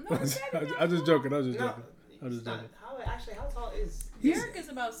side. No, daddy I'm just joking. I'm just It's joking. How tall is? Derek is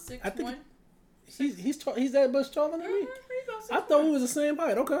about 6'1". He's tall. He's that much taller than me. I thought we was the same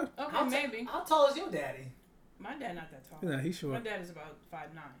height. Okay. Okay, maybe. How tall is your daddy? My dad not that tall. Yeah, he's short. My dad is about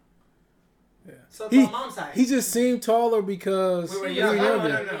 5'9". Yeah. So my mom's height. He just seemed taller because we were young.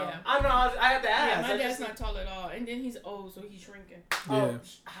 Yeah. I know. I had to ask. Yeah, my dad's not tall at all, and then he's old, so he's shrinking. Oh, Yeah.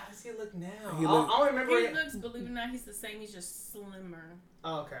 how does he look now? I remember. He looks, believe it or not, he's the same. He's just slimmer.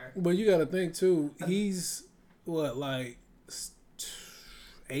 Oh, okay. But you got to think too. He's what, like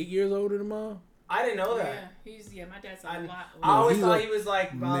 8 years older than Mom? I didn't know that. Yeah, my dad's a lot older. I always thought he was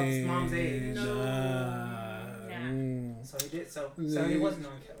like about his mom's age. No. So he did. So he wasn't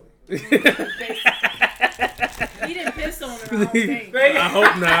on Kelly. He didn't piss on her, I don't think. I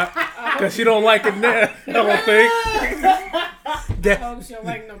hope not, because she don't like it now. I don't think. I hope she don't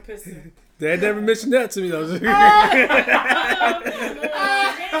like no pissing. Dad never mentioned that to me though.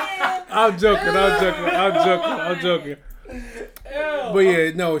 I'm joking. But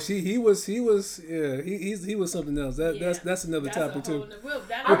yeah, no, he was something else. That's another topic too.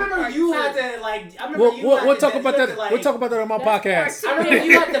 I remember you had to like. We'll talk about that. We'll talk about that on my podcast. I remember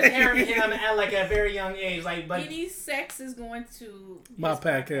you had to parent him at like a very young age. Like, but any sex is going to my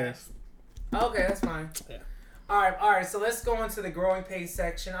podcast. Okay, that's fine. Yeah. All right. So let's go into the growing pains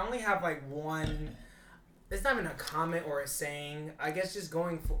section. I only have like one. It's not even a comment or a saying. I guess just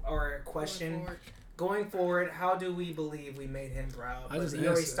or a question. Going forward, how do we believe we made him proud? You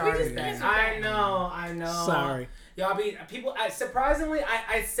already started that. I know. Sorry. Y'all people. Surprisingly,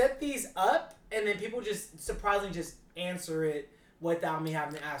 I set these up, and then people just surprisingly just answer it without me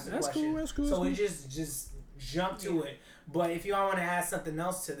having to ask the question. That's cool. So we just jump to it. But if y'all want to add something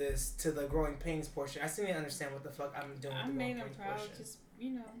else to this, to the growing pains portion, I still need to understand what the fuck I'm doing. I made him proud. Portion. Just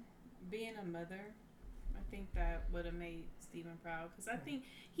being a mother. I think that would have made Steven proud, because I think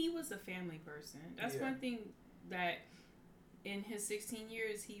he was a family person. That's one thing that in his 16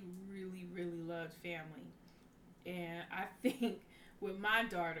 years he really, really loved family. And I think with my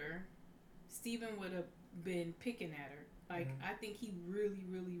daughter, Steven would have been picking at her. Like, I think he really,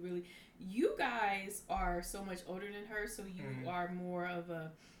 really, really... You guys are so much older than her, so you are more of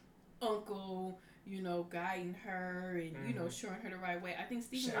a uncle, guiding her and, showing her the right way. I think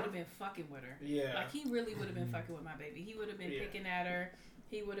Steven would have been fucking with her. Yeah. Like, he really would have been fucking with my baby. He would have been picking at her.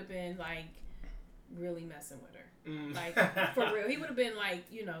 He would have been, like, really messing with her. Like, for real. He would have been, like,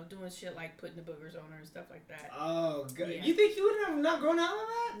 doing shit like putting the boogers on her and stuff like that. Oh, God. Yeah. You think he would have not grown out of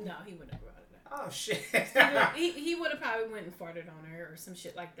that? No, he wouldn't have grown out of that. Oh, shit. he would have probably went and farted on her or some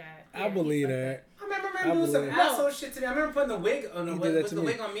shit like that. I believe that. I remember him doing some asshole shit to me. I remember putting the wig on the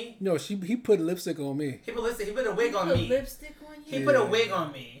wig on me. No, he put lipstick on me. He put a wig on me. Lipstick on you? He put a wig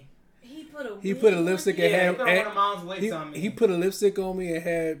on me. He put a lipstick and had one of Mom's wigs on me. He put a lipstick on me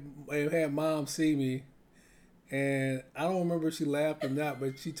and had Mom see me. And I don't remember if she laughed or not,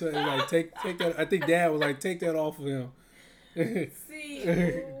 but she told me, like, take that. I think Dad was like, take that off of him. See.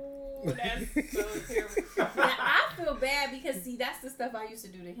 That's so terrible. Now, I feel bad because, that's the stuff I used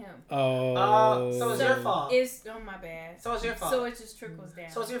to do to him. Oh. So it's your fault. It's my bad. So it's your fault. So it just trickles down.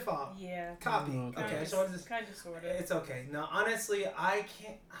 So it's your fault. Yeah. Copy. Okay. So it's kind of sort of. It's okay. No, honestly, I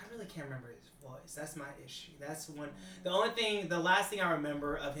really can't remember his voice. That's my issue. That's when the last thing I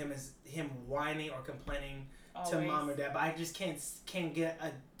remember of him is him whining or complaining to Mom or Dad. But I just can't get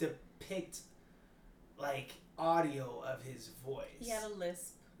a depict like audio of his voice. He had a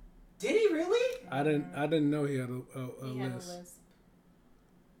lisp. Did he really? I didn't know he had a lisp.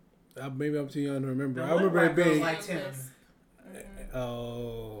 Maybe I'm too young to remember. I remember it being like him.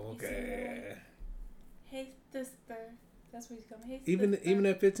 Oh, okay. Hey, sister. That's what he's calling. Hey, even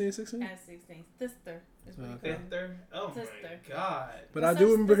at 15, 16? At 16. Sister is what he called Sister? Oh sister. My God. But I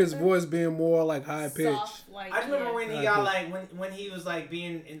do remember his voice being more like high pitched. Like, I just remember when he got like when he was like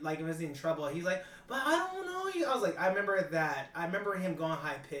being in trouble. He's like, but I don't know you. I was like, I remember that. I remember him going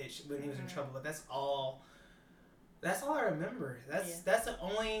high pitched when he was in trouble. But that's all That's all I remember. That's the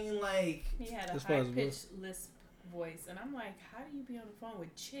only like. He had a high pitched lisp voice, and I'm like, how do you be on the phone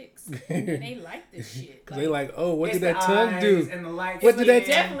with chicks and they like this shit? Cause they like, oh, what did that tongue do? And the lights. What did that?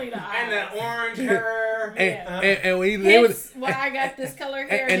 Definitely the eyes and the orange hair. And when they were, why I got this color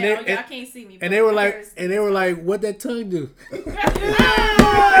hair now, y'all can't see me. And they were like, what that tongue do? I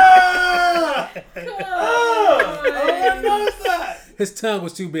noticed that. His tongue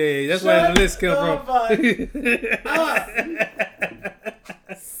was too big. That's where the list came from.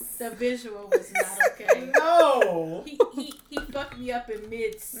 The visual was not okay. No. He fucked me up in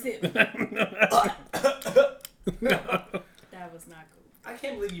mid sip. No. That was not cool. I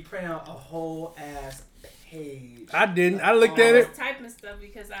can't believe you print out a whole ass page. I didn't. I looked at it. I was typing stuff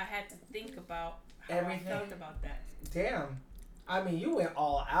because I had to think about how everything. I felt about that. Damn. I mean, you went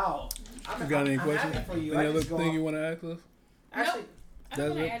all out. You got any questions? For you. Any other thing you want to ask us? Actually, nope. I don't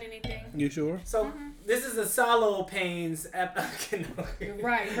want to add anything. You sure? So this is the Solo Pains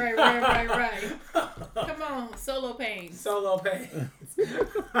Right. Come on, Solo Pains. Solo Pains.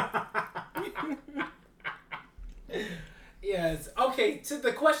 Yes. Okay. To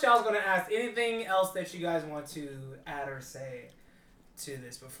the question I was going to ask. Anything else that you guys want to add or say to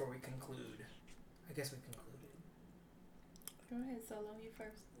this before we conclude? I guess we concluded. Go ahead, Solo. You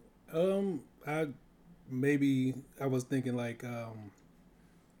first. I was thinking like,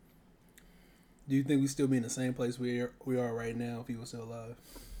 do you think we still be in the same place we are right now if he was still alive?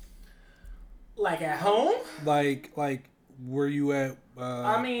 Like at home? Like where you at?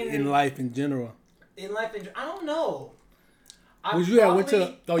 I mean, in life in general. In life, I don't know. Was you at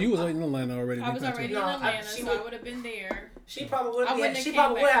you was in Atlanta already. I was already in Atlanta, so I would have been there. She probably would. Yeah, she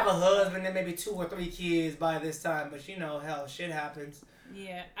probably would have a husband and maybe 2 or 3 kids by this time. But hell, shit happens.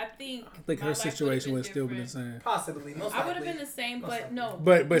 Yeah, I think her situation would still be the same. Possibly, most likely. I would have been the same, but no.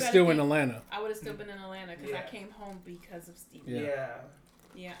 But still in Atlanta. I would have still been in Atlanta because I came home because of Steve.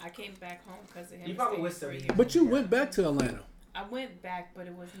 Yeah, I came back home because of him. You probably would still be here. But you went back to Atlanta. I went back, but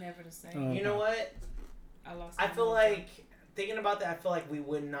it was never the same. You know what? I lost. I feel like thinking about that. I feel like we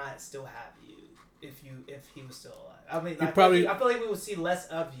would not still have you if he was still alive. I mean, I feel like we would see less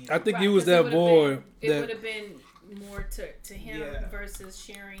of you. I think you was that boy. It would have been more to him versus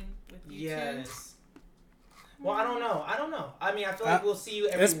sharing with you. Yes. Well, I don't know. I mean, I feel like we'll see you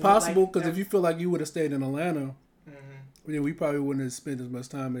every It's possible because if you feel like you would have stayed in Atlanta, then we probably wouldn't have spent as much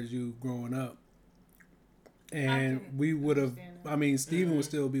time as you growing up. And we would have, I mean, Steven would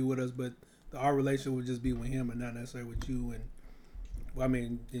still be with us, but our relationship would just be with him and not necessarily with you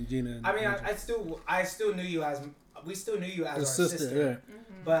and, and Gina. And I still knew you as, we still knew you as our sister. Yeah.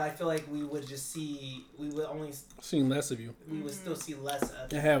 But I feel like we would only seen less of you. We would still see less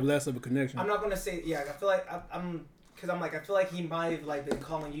of you. And have less of a connection. I'm not gonna say I feel like I feel like he might have like been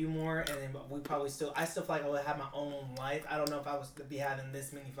calling you more, and then I still feel like I would have my own life. I don't know if I was to be having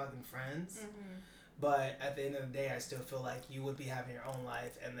this many fucking friends. But at the end of the day, I still feel like you would be having your own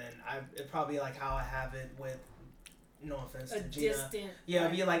life, and then it'd probably be like how I have it with, no offense to Gina.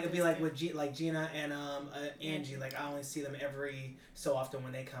 It'd be like with Gina and Angie. Like I only see them every so often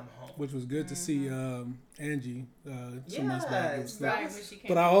when they come home. Which was good to see Angie some months back. Right,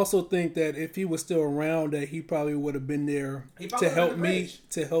 but I also think that if he was still around, that he probably would have been there to help me.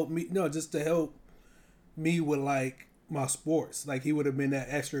 Just to help me with like my sports. Like he would have been that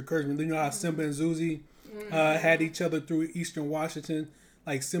extra encouragement. You know how Simba and Zuzi had each other through Eastern Washington.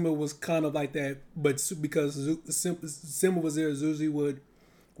 Like Simba was kind of like that, but because Simba was there, Zuzi would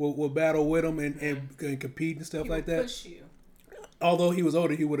battle with him and compete and stuff like that. Push you. Although he was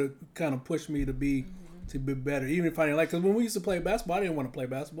older, he would have kind of pushed me to be better. Even if I didn't because when we used to play basketball, I didn't want to play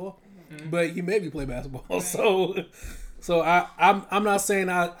basketball, but he made me play basketball. Right. So I'm not saying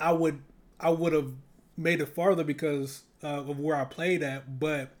I would have made it farther because of where I played at,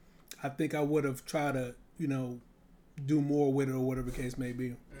 but I think I would have tried to do more with it or whatever the case may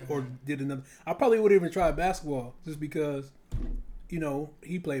be, or did another. I probably would even try basketball just because,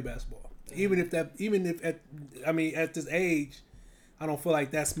 he played basketball. Even if at this age, I don't feel like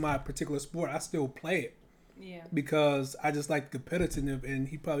that's my particular sport. I still play it. Yeah. Because I just like competitive, and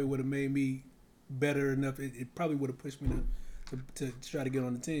he probably would have made me better enough. It probably would have pushed me to try to get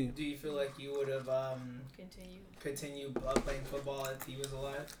on the team. Do you feel like you would have continued playing football if he was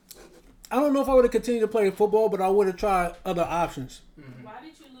alive? I don't know if I would have continued to play football, but I would have tried other options. Why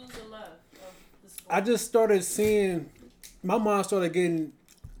did you lose the love of the sport? I just started seeing, my mind started getting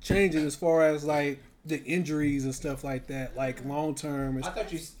changing as far as like the injuries and stuff like that, like long term. I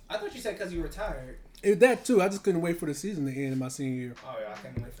thought you said because you retired. That too. I just couldn't wait for the season to end in my senior year. Oh yeah, I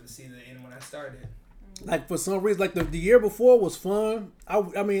couldn't wait for the season to end when I started. Like for some reason, like the year before was fun. I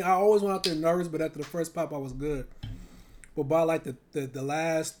always went out there nervous, but after the first pop, I was good. But by like the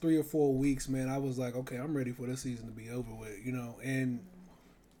last 3 or 4 weeks, man, I was like, okay, I'm ready for this season to be over with, And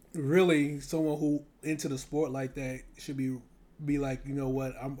really, someone who into the sport like that should be like, you know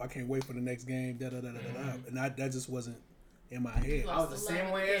what, I can't wait for the next game. And that just wasn't in my head. I was the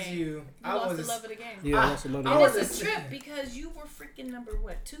same way as you. I lost the love of the game. Yeah, I lost the love of the game. game. And it's a trip because you were freaking number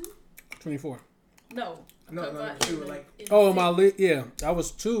what, 2? 24. No, two. I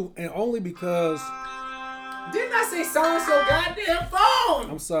was 2, and only because. Didn't I say so goddamn phone?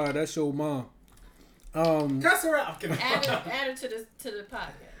 I'm sorry, that's your mom. Cuss her out. Add her to the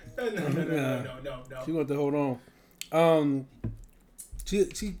podcast. No. She wanted to hold on.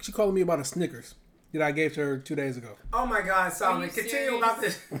 She calling me about a Snickers that I gave to her 2 days ago. Oh my God, Solomon, continue about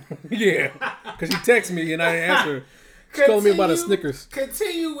this. Yeah, because she texted me and I didn't answer her. She's calling me about a Snickers.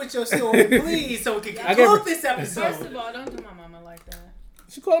 Continue with your story, please, so we can conclude this episode. First of all, don't do my mama like that.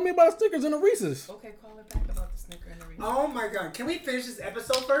 She called me about a Snickers and a Reese's. Okay, call her back about the Snicker and the Reese's. Oh my God, can we finish this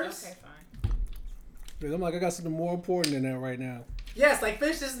episode first? Okay, fine. Because I'm like, I got something more important than that right now. Yes, like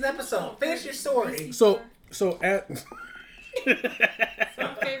finish this episode. Finish your story. So at It's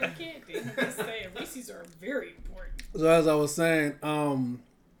my favorite candy. I'm just saying, Reese's are very important. So as I was saying,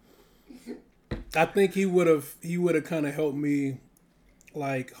 I think he would have kind of helped me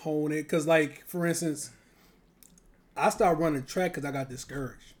like hone it, because like for instance, I started running track because I got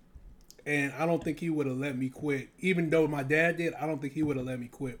discouraged, and I don't think he would have let me quit. Even though my dad did, I don't think he would have let me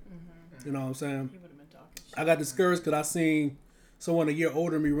quit. Mm-hmm. You know what I'm saying? He would have been talking shit. I got discouraged because I seen someone a year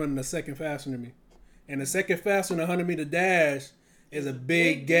older than me running a second faster than me, and the second faster than 100-meter dash is a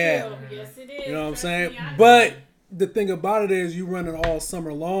big gap. Yes, it is. You know what I'm saying? But the thing about it is, you running all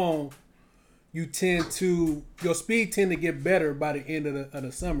summer long, you your speed tend to get better by the end of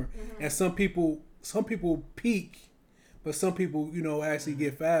the summer. Mm-hmm. And some people peak, but some people, actually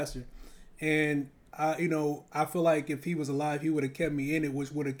get faster. And I feel like if he was alive, he would have kept me in it,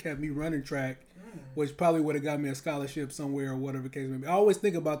 which would have kept me running track, which probably would have got me a scholarship somewhere or whatever the case may be. I always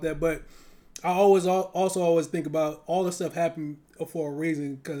think about that, but I always think about all the stuff happened for a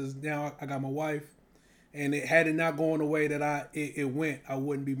reason, because now I got my wife, and had it not gone the way that it went, I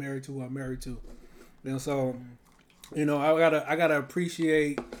wouldn't be married to who I'm married to. And so, I gotta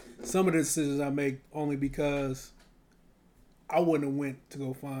appreciate some of the decisions I make, only because I wouldn't have went to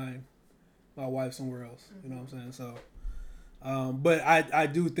go find my wife somewhere else. You know what I'm saying? So, but I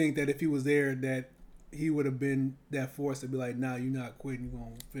do think that if he was there, that he would have been that force to be like, nah, you're not quitting, you're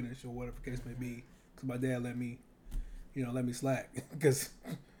going to finish, or whatever the case may be. Because my dad let me slack. Because,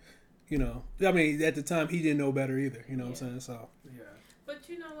 I mean, at the time, he didn't know better either. You know what I'm saying? So, yeah. But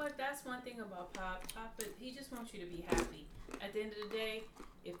you know what? That's one thing about Pop. Pop, he just wants you to be happy. At the end of the day,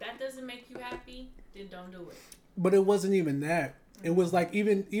 if that doesn't make you happy, then don't do it. But it wasn't even that. It was like,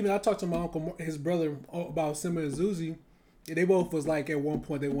 even I talked to my uncle, his brother, about Simba and Zuzi. They both was like, at one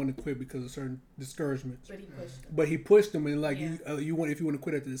point they wanted to quit because of certain discouragements. But he pushed them, and like, if you want to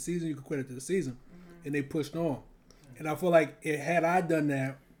quit after the season, you can quit after the season. Mm-hmm. And they pushed on. And I feel like had I done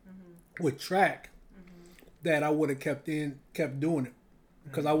that with track, that I would have kept doing it,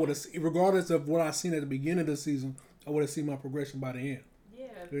 because I would have, regardless of what I seen at the beginning of the season, I would have seen my progression by the end. Yeah,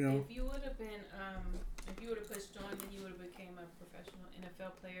 if you would have been, if you would have pushed on, then you would have became a professional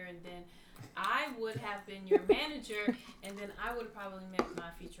NFL player, and then I would have been your manager, and then I would have probably met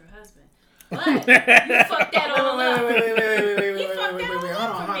my future husband. But you fucked that all up. Wait.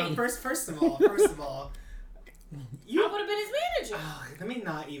 Hold on. First of all, I would have been his manager. Let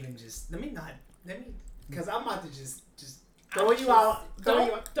me, because I'm about to just throw you out. I'm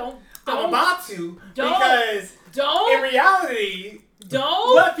about to, because in reality,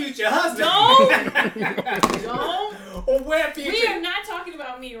 what future husband? Don't. Or where future? We are not talking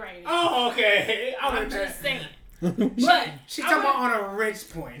about me right now. Oh, okay. I'm just saying. But she's talking about on a rich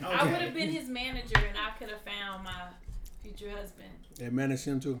point. Okay. I would have been his manager, and I could have found my future husband. And managed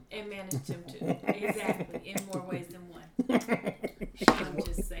him too. Exactly. In more ways than one. I'm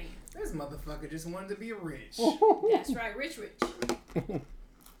just saying. This motherfucker just wanted to be rich. That's right, rich.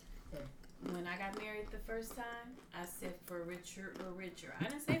 When I got married the first time, I said for richer or richer. I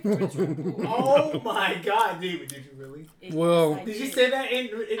didn't say for richer or poor. Oh my God, David, did you really? Did you say that in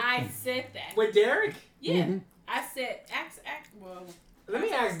I said that. With Derek? Yeah. Mm-hmm. I said, let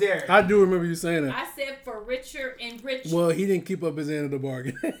me ask Derek. I do remember you saying that. I said for richer and richer. Well, he didn't keep up his end of the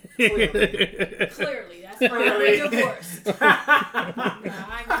bargain. Clearly. That's why we're divorced. No,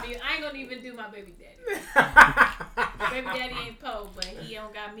 I ain't gonna even do my baby daddy. Baby daddy ain't Poe, but he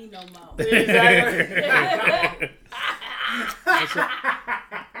don't got me no more. Exactly.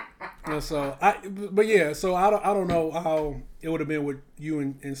 So I don't know how it would have been with you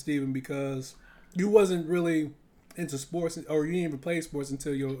and Steven, because you wasn't really into sports, or you didn't even play sports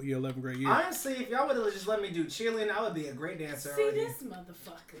until your 11th grade year. Honestly, if y'all would have just let me do cheerleading, I would be a great dancer. See this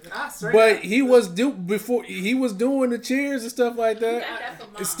motherfucker. But he was before he was doing the cheers and stuff like that.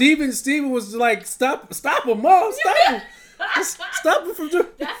 Steven was like, stop him, Mom, stop him. Stop him from doing.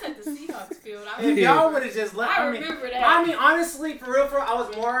 That's at the Seahawks field. If y'all would have just let I remember that. I mean, honestly, for real, I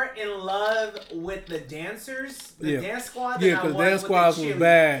was more in love with the dancers, the dance squad. Than because dance squads was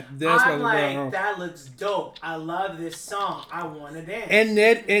bad. I'm like, that looks dope. I love this song. I want to dance. And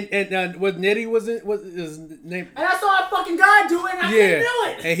Ned and what Nettie was his name? And I saw a fucking guy do it. And I couldn't do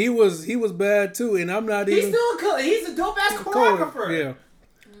it. And he was bad too. And I'm not even. He's still cool. He's a dope ass choreographer. Yeah.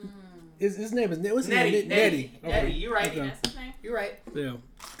 His name is Nettie. Nettie. Okay. You're right. That's his name. You're right. Yeah,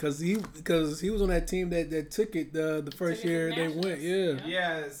 because he was on that team that took it the first year they went. Yeah.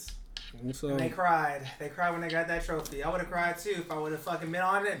 Yes. So and they cried. They cried when they got that trophy. I would have cried too if I would have fucking been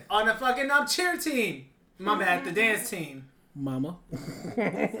on the fucking cheer team. My bad, the dance team. Mama.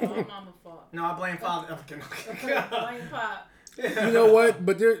 It's all mama's fault. No, I blame father. Blame Pop. You know what?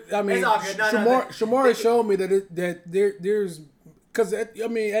 But Shamari showed me that there's. Because at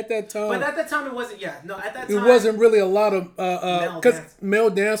that time, but at that time it wasn't. Yeah, no, at that time it wasn't really a lot of male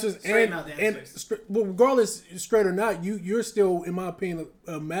dancers and regardless, straight or not, you're still, in my opinion,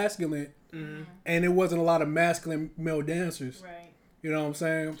 masculine, and it wasn't a lot of masculine male dancers. Right. You know what I'm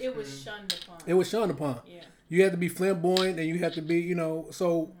saying? It was shunned upon. Yeah. You had to be flamboyant, and you had to be,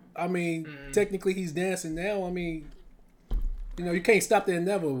 So technically, he's dancing now. You can't stop the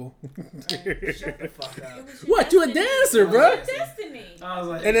inevitable. Shut the fuck up. What? You a dancer, bro? Destiny. I was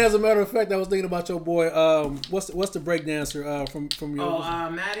like, and as a matter of fact, I was thinking about your boy. What's the break dancer from your?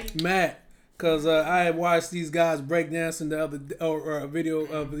 Maddie. Matt, because I had watched these guys break dancing the other or a video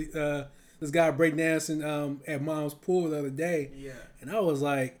of this guy break dancing at Mom's pool the other day. Yeah. And I was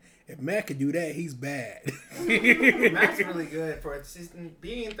like, if Matt could do that, he's bad. Matt's really good for it.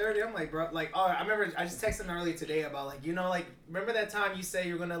 Being 30. I'm like, bro, I remember I just texted him earlier today about remember that time you say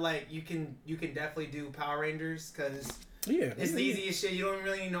you're gonna you can definitely do Power Rangers because it's the easiest shit. You don't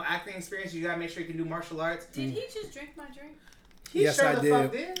really need no acting experience. You gotta make sure you can do martial arts. Did he just drink my drink? Yes, I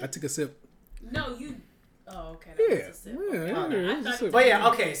did. I took a sip. No, you. Oh, okay. That was a sip. But yeah,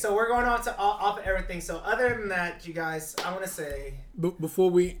 okay. So we're going on to off of everything. So other than that, you guys, I want to say. But before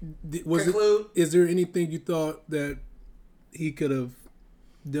we conclude, is there anything you thought that he could have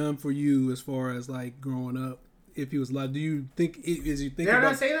done for you as far as growing up? If he was alive, do you think? Did I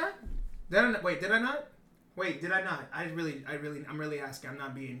not say that? Wait, did I not? Wait, did I not? I'm really asking. I'm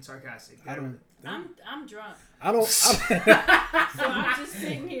not being sarcastic. I'm drunk. I don't. So I'm just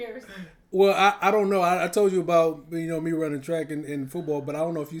sitting here. Well, I don't know. I told you about me running track and football, but I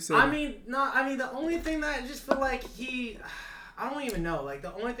don't know if you said. The only thing that I just feel like I don't even know.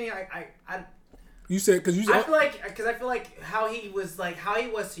 The only thing I you said because I feel like how he was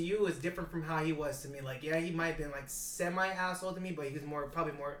to you is different from how he was to me. He might have been semi asshole to me, but he was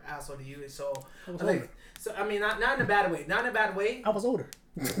probably more asshole to you. So not in a bad way. Not in a bad way. I was older.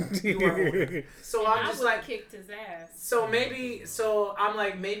 You were older. So I'm just kicked his ass. So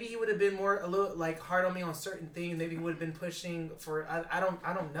I'm maybe he would have been a little hard on me on certain things. Maybe he would have been pushing for I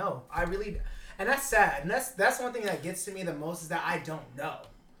don't know. I really, and that's sad. And that's one thing that gets to me the most is that I don't know.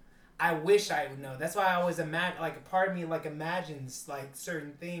 I wish I would know. That's why I always imagine, a part of me imagines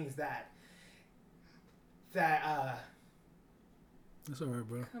certain things that. That's all right,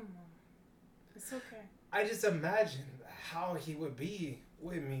 bro. Come on, it's okay. I just imagine how he would be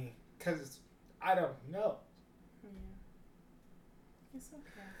with me, cause I don't know. Yeah, it's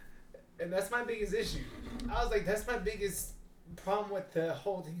okay. And that's my biggest issue. I was like, that's my biggest problem with the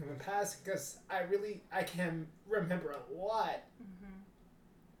holding him in past, because I can remember a lot. Mm-hmm.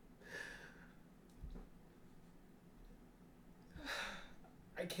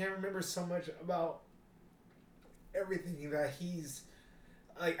 I can't remember so much about everything that he's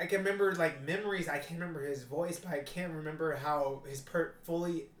I can remember memories. I can't remember his voice, but I can't remember how his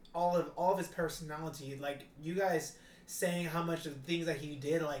all of his personality. You guys saying how much of the things that he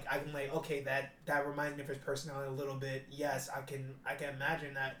did, I'm okay, that reminds me of his personality a little bit. Yes, I can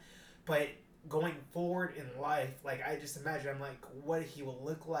imagine that, but going forward in life, I just imagine what he would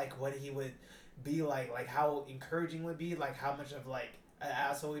look like, what he would be like how encouraging would be, how much of an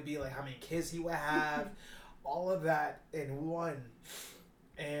asshole would be, how many kids he would have, all of that in one.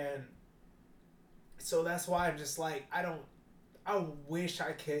 And so that's why I'm just I wish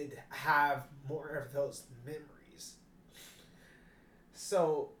I could have more of those memories.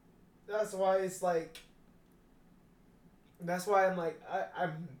 So that's why it's that's why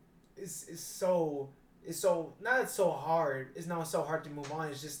I'm it's so it's so not so hard. It's not so hard to move on.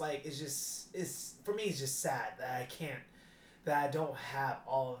 It's just like it's for me. It's just sad that I don't have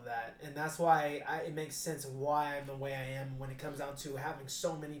all of that, and that's why it makes sense why I'm the way I am when it comes down to having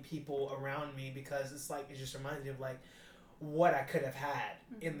so many people around me, because it's like it just reminds me of like what I could have had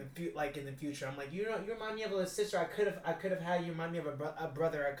in the future. I'm like, you remind me of a sister I could have had. You remind me of a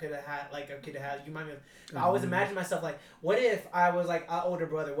brother I could have had. You remind me of. I always imagine myself like, what if I was like an older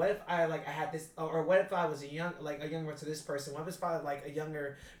brother? What if I had this, or what if I was a younger brother to this person? What if I was like a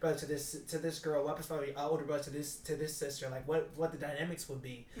younger brother to this girl? What if I was an older brother to this sister? Like what the dynamics would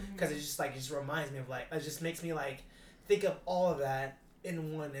be? Because it just reminds me of like, it just makes me like think of all of that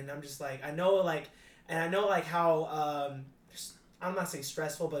in one, and I'm just like, I know how I'm not saying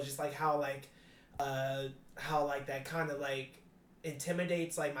stressful, but just like how that kind of like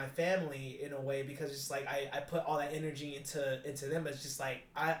intimidates like my family in a way, because it's just like I put all that energy into them, but it's just like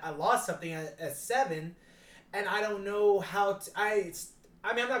I lost something at 7, and I don't know how to,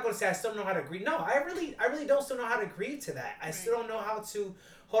 I'm not going to say I still don't know how to grieve. No, I really don't still know how to grieve to that. I still don't know how to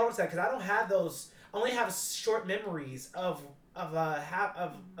hold on to that, because I don't have those. I only have short memories of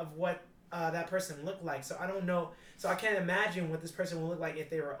what that person looked like. So I don't know. So I can't imagine what this person would look like if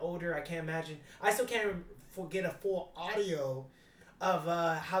they were older. I can't imagine. I still can't get a full audio of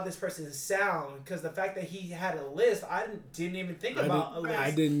how this person sound, because the fact that he had a list, I didn't even think about a list.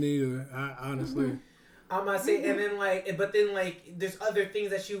 I didn't either. Honestly. I'm not saying, and then there's other things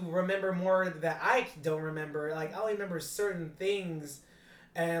that you remember more that I don't remember. Like I only remember certain things,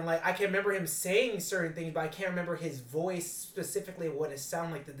 and like I can remember him saying certain things, but I can't remember his voice specifically, what it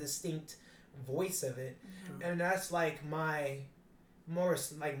sounded like, the distinct voice of it. And that's like my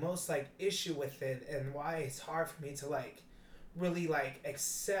most issue with it, and why it's hard for me to like really like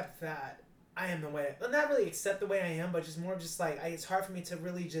accept that I am the way, well, not really accept the way I am, but just more just like it's hard for me to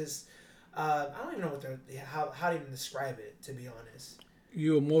really just I don't even know how to even describe it, to be honest.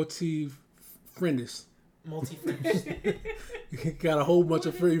 You're a multi-friendist. Multi-friendist. You got a whole bunch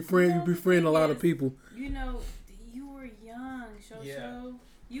of friends. You befriend a lot of people. You know, you were young, Shosho. Yeah.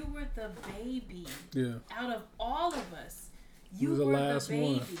 You were the baby. Yeah. Out of all of us, you were the last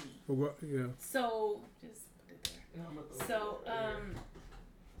baby. One. Yeah. So just put it there. So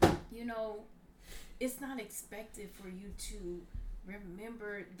you know, it's not expected for you to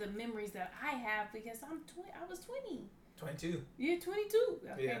remember the memories that I have, because I was 20. 22. You're 22.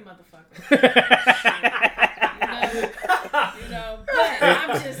 Okay, yeah. Motherfucker. you know, but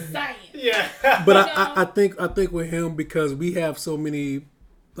I'm just saying. Yeah. But I think with him, because we have so many,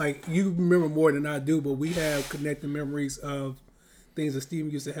 like, you remember more than I do, but we have connected memories of things that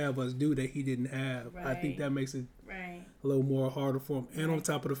Steven used to have us do that he didn't have. Right. I think that makes it a little more harder for him. And on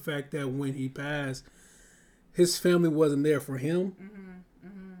top of the fact that when he passed, his family wasn't there for him.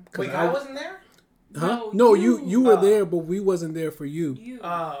 Wait, I wasn't there? Huh? No, you were there, but we wasn't there for you.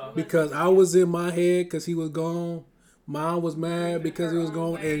 Because I was in my head because he was gone. Mom was mad because he was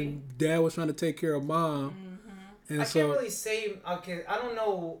gone, and Dad was trying to take care of Mom. And I can't really say. Okay, I don't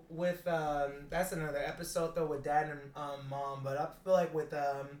know with that's another episode though with Dad and Mom, but I feel like with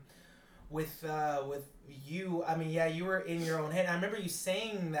you, I mean, yeah, you were in your own head. I remember you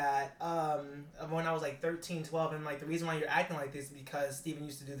saying that when I was like 13, 12, and like the reason why you're acting like this is because Steven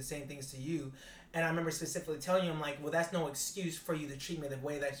used to do the same things to you. And I remember specifically telling you, I'm like, well, that's no excuse for you to treat me the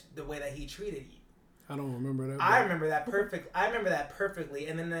way that he treated you. I don't remember that. I remember that perfectly.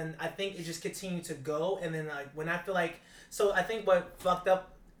 And then I think it just continued to go. And then like when I feel like, so I think what fucked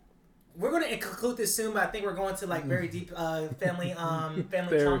up, we're going to conclude this soon, but I think we're going to like very deep family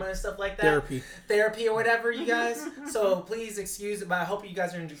trauma and stuff like that. Therapy or whatever, you guys. So please excuse it, but I hope you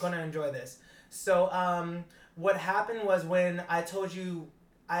guys are going to enjoy this. So what happened was when I told you,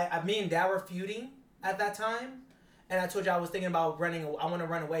 me and Dad were feuding at that time, and I told you I was thinking about running. I want to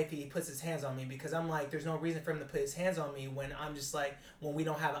run away if he puts his hands on me, because I'm like, there's no reason for him to put his hands on me when I'm just like, when we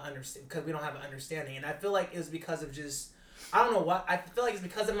don't have an understanding. And I feel like it was because of just, I don't know what, I feel like it's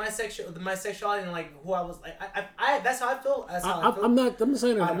because of my sexuality and like who I was like, I that's how I feel. That's how I feel. I'm not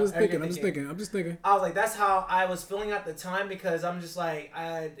saying that. I'm just thinking. I was like, that's how I was feeling at the time, because I'm just like,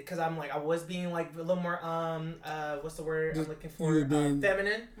 I was being like a little more, what's the word I'm looking for?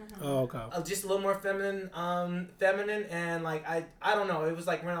 Feminine. Oh, okay. Just a little more feminine, and like, I don't know. It was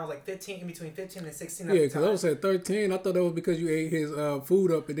like when I was like 15, in between 15 and 16. Yeah, because I was at 13. I thought that was because you ate his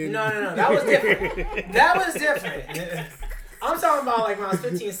food up and then. No. That was different. I'm talking about like when I was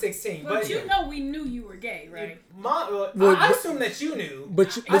 15, 16. But you know we knew you were gay, right? I assume that you knew.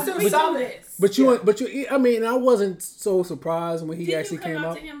 I mean, I wasn't so surprised when he actually came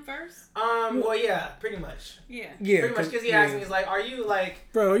out. Did you come out to him first? Well, yeah, pretty much. Yeah. Pretty much, because he asked me, he's like, "Are you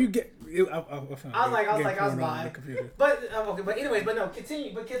like?" Bro, you get. I was bi. But okay, but anyways, but no,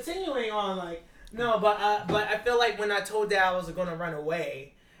 continuing on, like, no, but I feel like when I told Dad I was gonna run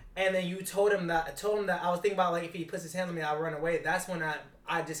away, and then you told him that I was thinking about like if he puts his hands on me, I'll run away. That's when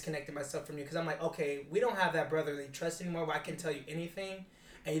I disconnected myself from you, because I'm like, okay, we don't have that brotherly trust anymore where I can tell you anything,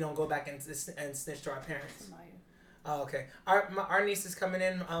 and you don't go back and snitch to our parents. Oh, okay. Our niece is coming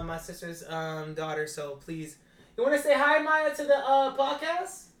in, my sister's daughter. So please, you want to say hi, Maya, to the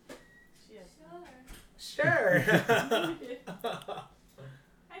podcast? Sure. Hi,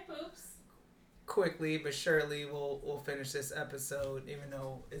 Poops. Quickly but surely, we'll finish this episode, even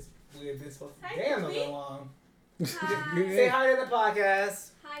though it's weird. This supposed to be damn a little long. Hi. Say hi to the podcast.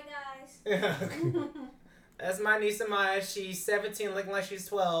 Hi, guys. That's my niece Maya. She's 17, looking like she's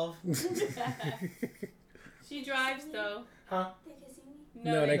 12. She drives though. Huh? They can see me?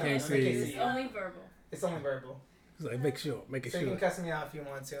 No, they can't see you. It's only verbal. It's only verbal. Like, make it sure. So you can cuss me out if you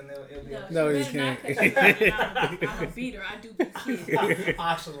want to, and it'll be no, you can't. I'm a beater. I do be kids.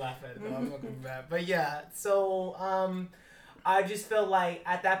 I should laugh at it. I'm looking bad. But yeah, so I just felt like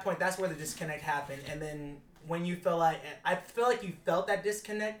at that point that's where the disconnect happened, and then when you feel like I feel like you felt that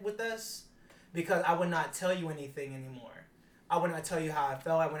disconnect with us because I would not tell you anything anymore. I would not tell you how I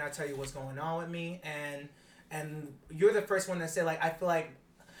felt. I would not tell you what's going on with me, and you're the first one that said like I feel like.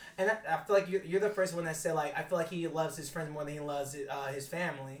 And I feel like you're the first one that said, like, I feel like he loves his friends more than he loves his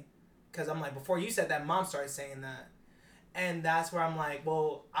family. Because I'm like, before you said that, Mom started saying that. And that's where I'm like,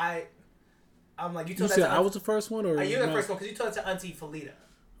 well, I'm like, you told that said I was the first one? Or you're the first one, because you told it to Auntie Felita.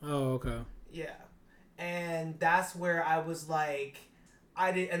 Oh, okay. Yeah. And that's where I was like,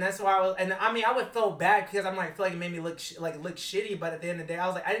 and that's why I was, and I mean, I would feel bad because I'm like, I feel like it made me look shitty, but at the end of the day, I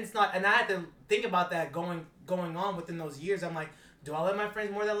was like, and I had to think about that going on within those years. I'm like, do I love my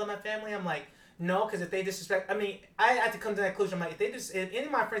friends more than I love my family? I'm like, no, because if they disrespect, I mean, I had to come to that conclusion. I'm like, if any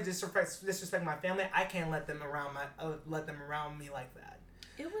of my friends disrespect my family, I can't let them around me like that.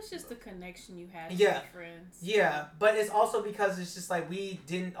 It was just the connection you had with your friends. Yeah, but it's also because it's just like we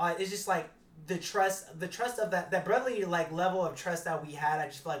didn't. It's just like the trust of that brotherly like level of trust that we had. I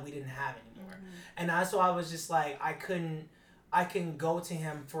just feel like we didn't have anymore, and so I was just like I couldn't go to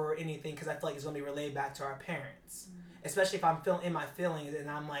him for anything because I feel like it's gonna be relayed back to our parents. Especially if I'm feeling in my feelings and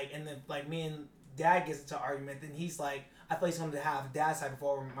I'm like, and then like me and Dad gets into an argument, then he's like, I feel he's going to have Dad's side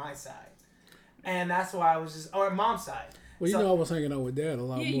before my side, and that's why I was just or Mom's side. Well, you know, I was hanging out with Dad a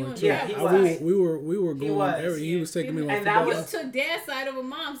lot more too. Yeah, he was. We were going. He was taking me on. And you took Dad's side over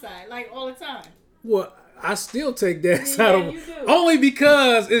Mom's side, like all the time. Well, I still take Dad's side over only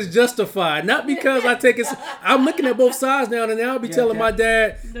because it's justified, not because I take it. I'm looking at both sides now, and now I'll be telling my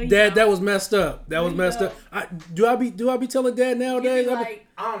dad, that was messed up. That was messed up. Do I be telling Dad nowadays? Like,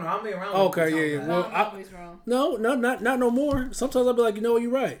 I don't know. I'll be around. Okay, yeah. Well, I'm always wrong. No, not no more. Sometimes I'll be like, you know what, you're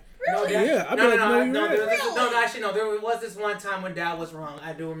right. Really? Yeah, I'll be like, no, actually, no. There was this one time when Dad was wrong.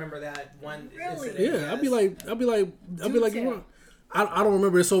 I do remember that one. Really? Incident. Yeah, yes. I'll be like, you're wrong. I don't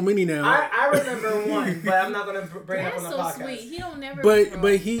remember. There's so many now. I remember one, but I'm not gonna bring it up on the podcast. Sweet. He don't never.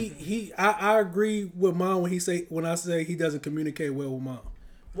 But he I agree with Mom when I say he doesn't communicate well with Mom.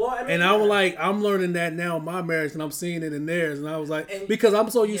 Well, I mean, and I'm learning that now in my marriage, and I'm seeing it in theirs, and I was like, because I'm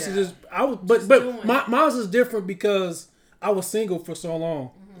so used to just but mine's is different because I was single for so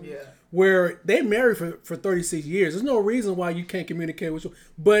long. Yeah. Where they married for 36 years. There's no reason why you can't communicate with you.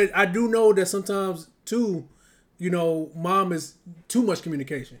 But I do know that sometimes too. You know, Mom is too much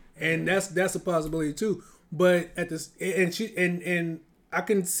communication, and that's a possibility too. But at this, and I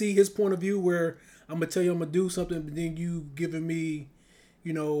can see his point of view where I'm gonna tell you I'm gonna do something, but then you giving me,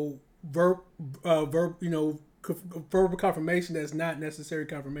 you know, verbal confirmation that's not necessary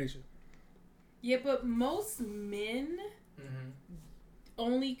confirmation. Yeah, but most men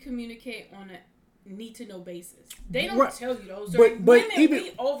only communicate on a need to know basis. They don't tell you those. But women,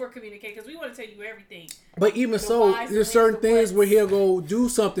 we over communicate because we want to tell you everything. But even so, there's certain things where he'll go do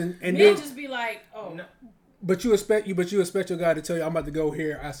something and then just be like, oh. No. But you expect your guy to tell you, I'm about to go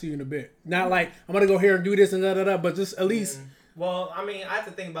here. I'll see you in a bit. Not like I'm gonna go here and do this and da. But just at least. Well, I mean, I have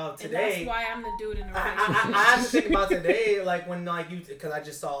to think about today. And that's why I'm the dude in the relationship. I have to think about today, like when like you, because I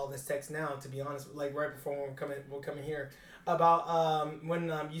just saw this text now. To be honest, like right before we're coming here. About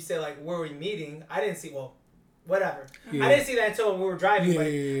when you say like where are we meeting, I didn't see. Well, whatever. Yeah. I didn't see that until we were driving.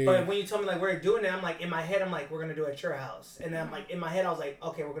 Yeah. But when you told me like we're doing it, I'm like in my head, I'm like we're gonna do it at your house, and then I'm like in my head, I was like,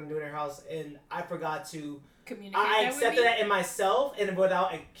 okay, we're gonna do it at your house, and I forgot to. Communicate. I accepted that in myself and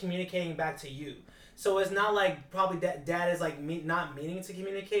without communicating back to you. So it's not like probably dad is like not meaning to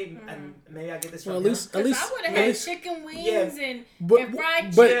communicate, and maybe I get this from him. I would have had chicken wings and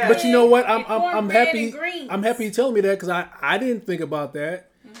fried chicken. But you know what? I'm happy. And greens. I'm happy you telling me that because I didn't think about that.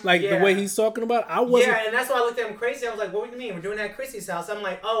 Like the way he's talking about, I wasn't. Yeah, and that's why I looked at him crazy. I was like, "What do you mean? We're doing that at Chrissy's house?" I'm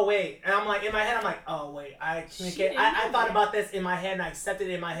like, "Oh wait," and I'm like in my head, I'm like, "Oh wait." I communicate. I thought about this in my head and I accepted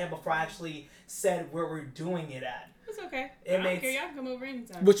it in my head before I actually said where we're doing it at. It's okay. I don't care. Y'all can come over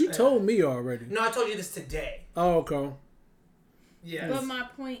anytime. But you told me already. No, I told you this today. Oh, okay. Yeah. But my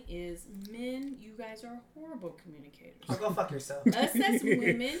point is, men, you guys are horrible communicators. Oh, go fuck yourself. Us as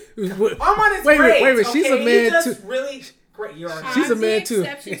women. Armand is wait, great. Wait, she's a man too. Really great. You're She's a man too.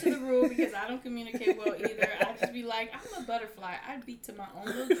 Exception to the rule because I don't communicate well either. I just be like, I'm a butterfly. I beat to my own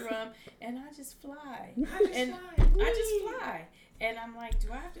little drum and I just fly. I just fly. And I'm like,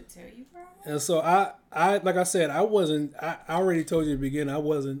 do I have to tell you, bro? And so I like I said, I already told you at the beginning, I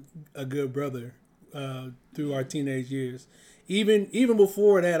wasn't a good brother through our teenage years. Even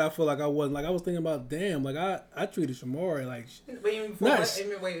before that, I feel like I wasn't. Like I was thinking about, damn, like I treated Shamari like. Wait, even before what?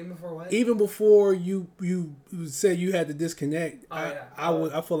 Even before what? Even before you said you had to disconnect,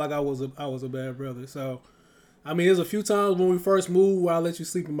 I feel like I was a bad brother. So, I mean, there's a few times when we first moved where I let you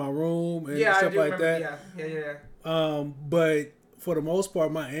sleep in my room and stuff like that. Yeah. But for the most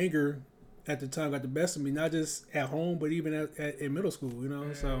part, my anger at the time got the best of me, not just at home, but even in middle school, you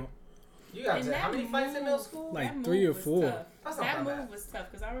know. So you got how many fights in middle school? Like 3 or 4. That move was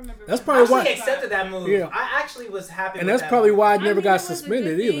tough because I remember. That's probably why I accepted that move. Yeah. I actually was happy. And with that's that probably move. why I never got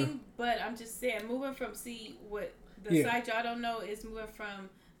suspended either. But I'm just saying, moving from the side y'all don't know is moving from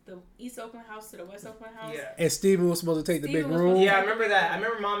the East Oakland house to the West Oakland house. Yeah. And Steven was supposed to take the big room. Yeah, I remember that. I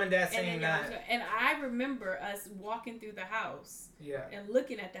remember mom and dad saying that. And I remember us walking through the house. Yeah. And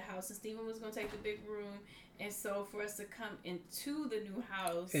looking at the house, and Steven was going to take the big room. And so for us to come into the new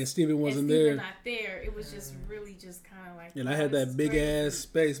house, and Steven wasn't there, not there, it was just really just kind of like. And I had that big ass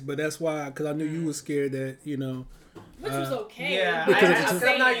space, but that's why, because I knew you were scared that Which was okay. Yeah, because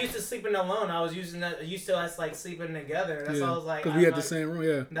I'm not used to sleeping alone. I was used to us like sleeping together. That's why I was like. Because we had the same room,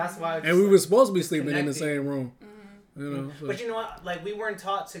 yeah. That's why. And we were supposed to be sleeping in the same room. Mm-hmm. You know. So. But you know what? Like we weren't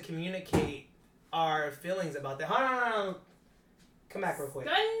taught to communicate our feelings about that. Hold on. Come back real quick.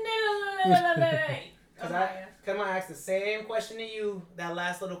 Because I asked the same question to you, that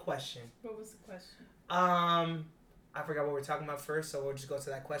last little question. What was the question? I forgot what we were talking about first, so we'll just go to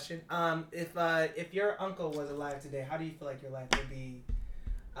that question. If your uncle was alive today, how do you feel like your life would be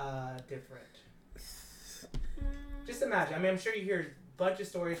different? Just imagine. I mean, I'm sure you hear a bunch of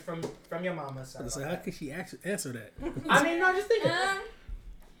stories from your mama. So how could she answer that? I mean, no, just think. I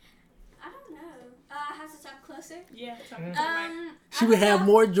don't know. I have to talk closer. Yeah. She would have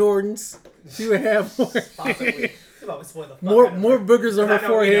more Jordans. She would have more. Possibly. more boogers on her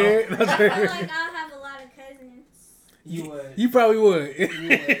forehead. I feel like I'll have a lot of cousins. You would. You probably would. You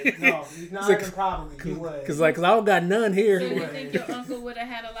would. No, not even probably. You would. Cause I don't got none here. So you think your uncle would have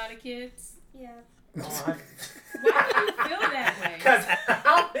had a lot of kids? Yeah. Why do you feel that way? Because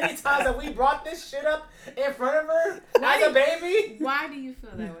how many times have we brought this shit up in front of her as a baby? Why do you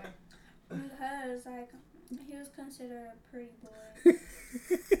feel that way? Because he was considered a pretty boy.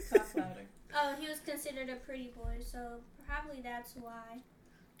 Talk louder. Oh, he was considered a pretty boy, so probably that's why.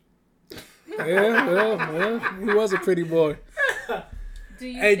 Yeah, well, he was a pretty boy.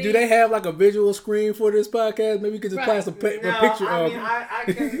 Do they have like a visual screen for this podcast? Maybe you could just pass a picture I of. mean, I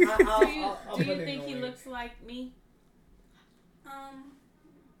can. Do you think he looks like me? No.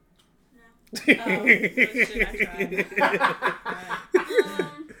 Oh, shit, I tried.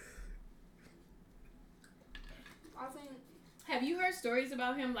 Have you heard stories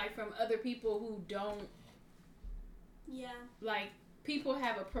about him, like from other people who don't? Yeah. Like people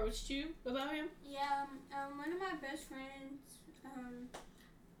have approached you about him? Yeah. One of my best friends,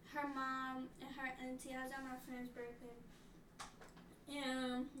 her mom and her auntie. I was at my friend's birthday,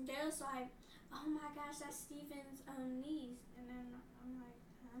 and they was like, "Oh my gosh, that's Steven's niece," and then I'm like,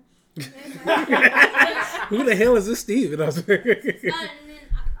 "Huh?" Who the hell is this Steven? And then they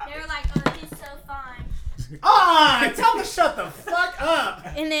were like, "Oh, he's so fine." Tell him to shut the fuck up.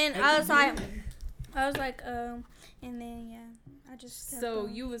 And then I was like, and then yeah, I just. So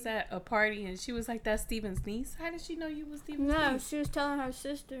you was at a party and she was like, "That's Steven's niece." How did she know you was Steven's niece? No, she was telling her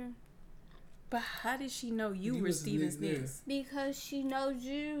sister. But how did she know you were Steven's niece? Because she knows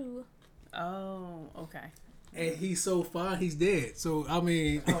you. Oh, okay. And he's so fine, he's dead. So I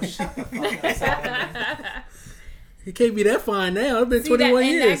mean, shut the fuck up. He can't be that fine now. It's been 21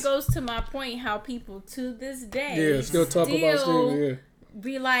 years. And that goes to my point, how people to this day still talk about Steven. Yeah.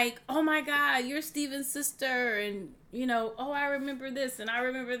 Be like, oh my God, you're Steven's sister, and oh, I remember this and I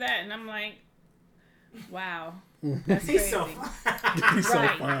remember that, and I'm like, wow, that's crazy. He's so fine. He's so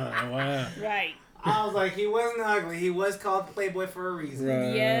fine. Wow. Right. I was like, he wasn't ugly. He was called Playboy for a reason.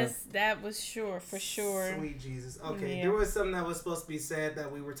 Right. Yes, that was for sure. Sweet Jesus. Okay, there was something that was supposed to be said that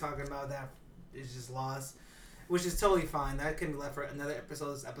we were talking about that is just lost, which is totally fine. That can be left for another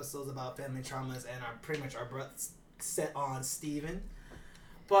episode. This episode's about family traumas and pretty much our breath set on Steven.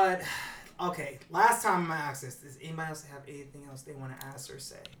 But, okay, last time I asked this, does anybody else have anything else they want to ask or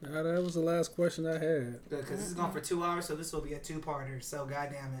say? That was the last question I had. Good, because this is going for 2 hours, so this will be a 2-parter, so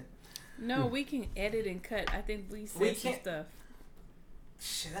goddamn it. No, we can edit and cut. I think we said some stuff.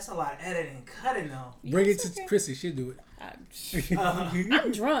 Shit, that's a lot of editing and cutting, though. Bring it to Chrissy. She'll do it. I'm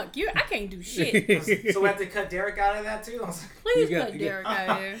drunk. I can't do shit. So we have to cut Derek out of that, too? Please cut Derek out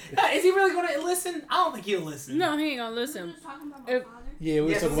of here. Is he really going to listen? I don't think he'll listen. No, he ain't going to listen. We were talking about my father. Yeah,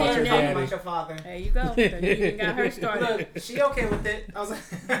 we yes, talking about your daddy. About your father. There you go. You even got her started. Look, she okay with it. I was like,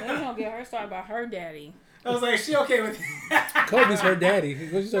 they gonna get her started by her daddy. I was like, she okay with it. Kobe's her daddy.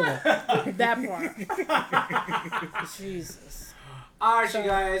 What you talking about? That part. Jesus. All right, you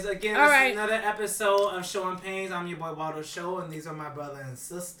guys. Again, this is another episode of Showing Pains. I'm your boy Waldo Show, and these are my brother and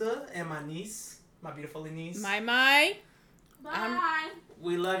sister, and my niece, my beautiful niece. My. Bye.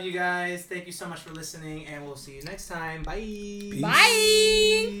 We love you guys. Thank you so much for listening, and we'll see you next time. Bye. Peace.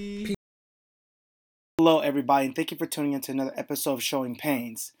 Bye. Peace. Hello, everybody, and thank you for tuning in to another episode of Showing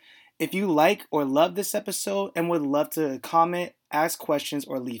Pains. If you like or love this episode and would love to comment, ask questions,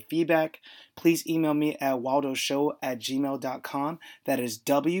 or leave feedback, please email me at waldoshow@gmail.com. That is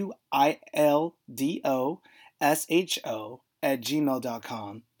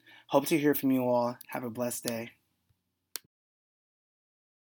WILDOSHO@gmail.com. Hope to hear from you all. Have a blessed day.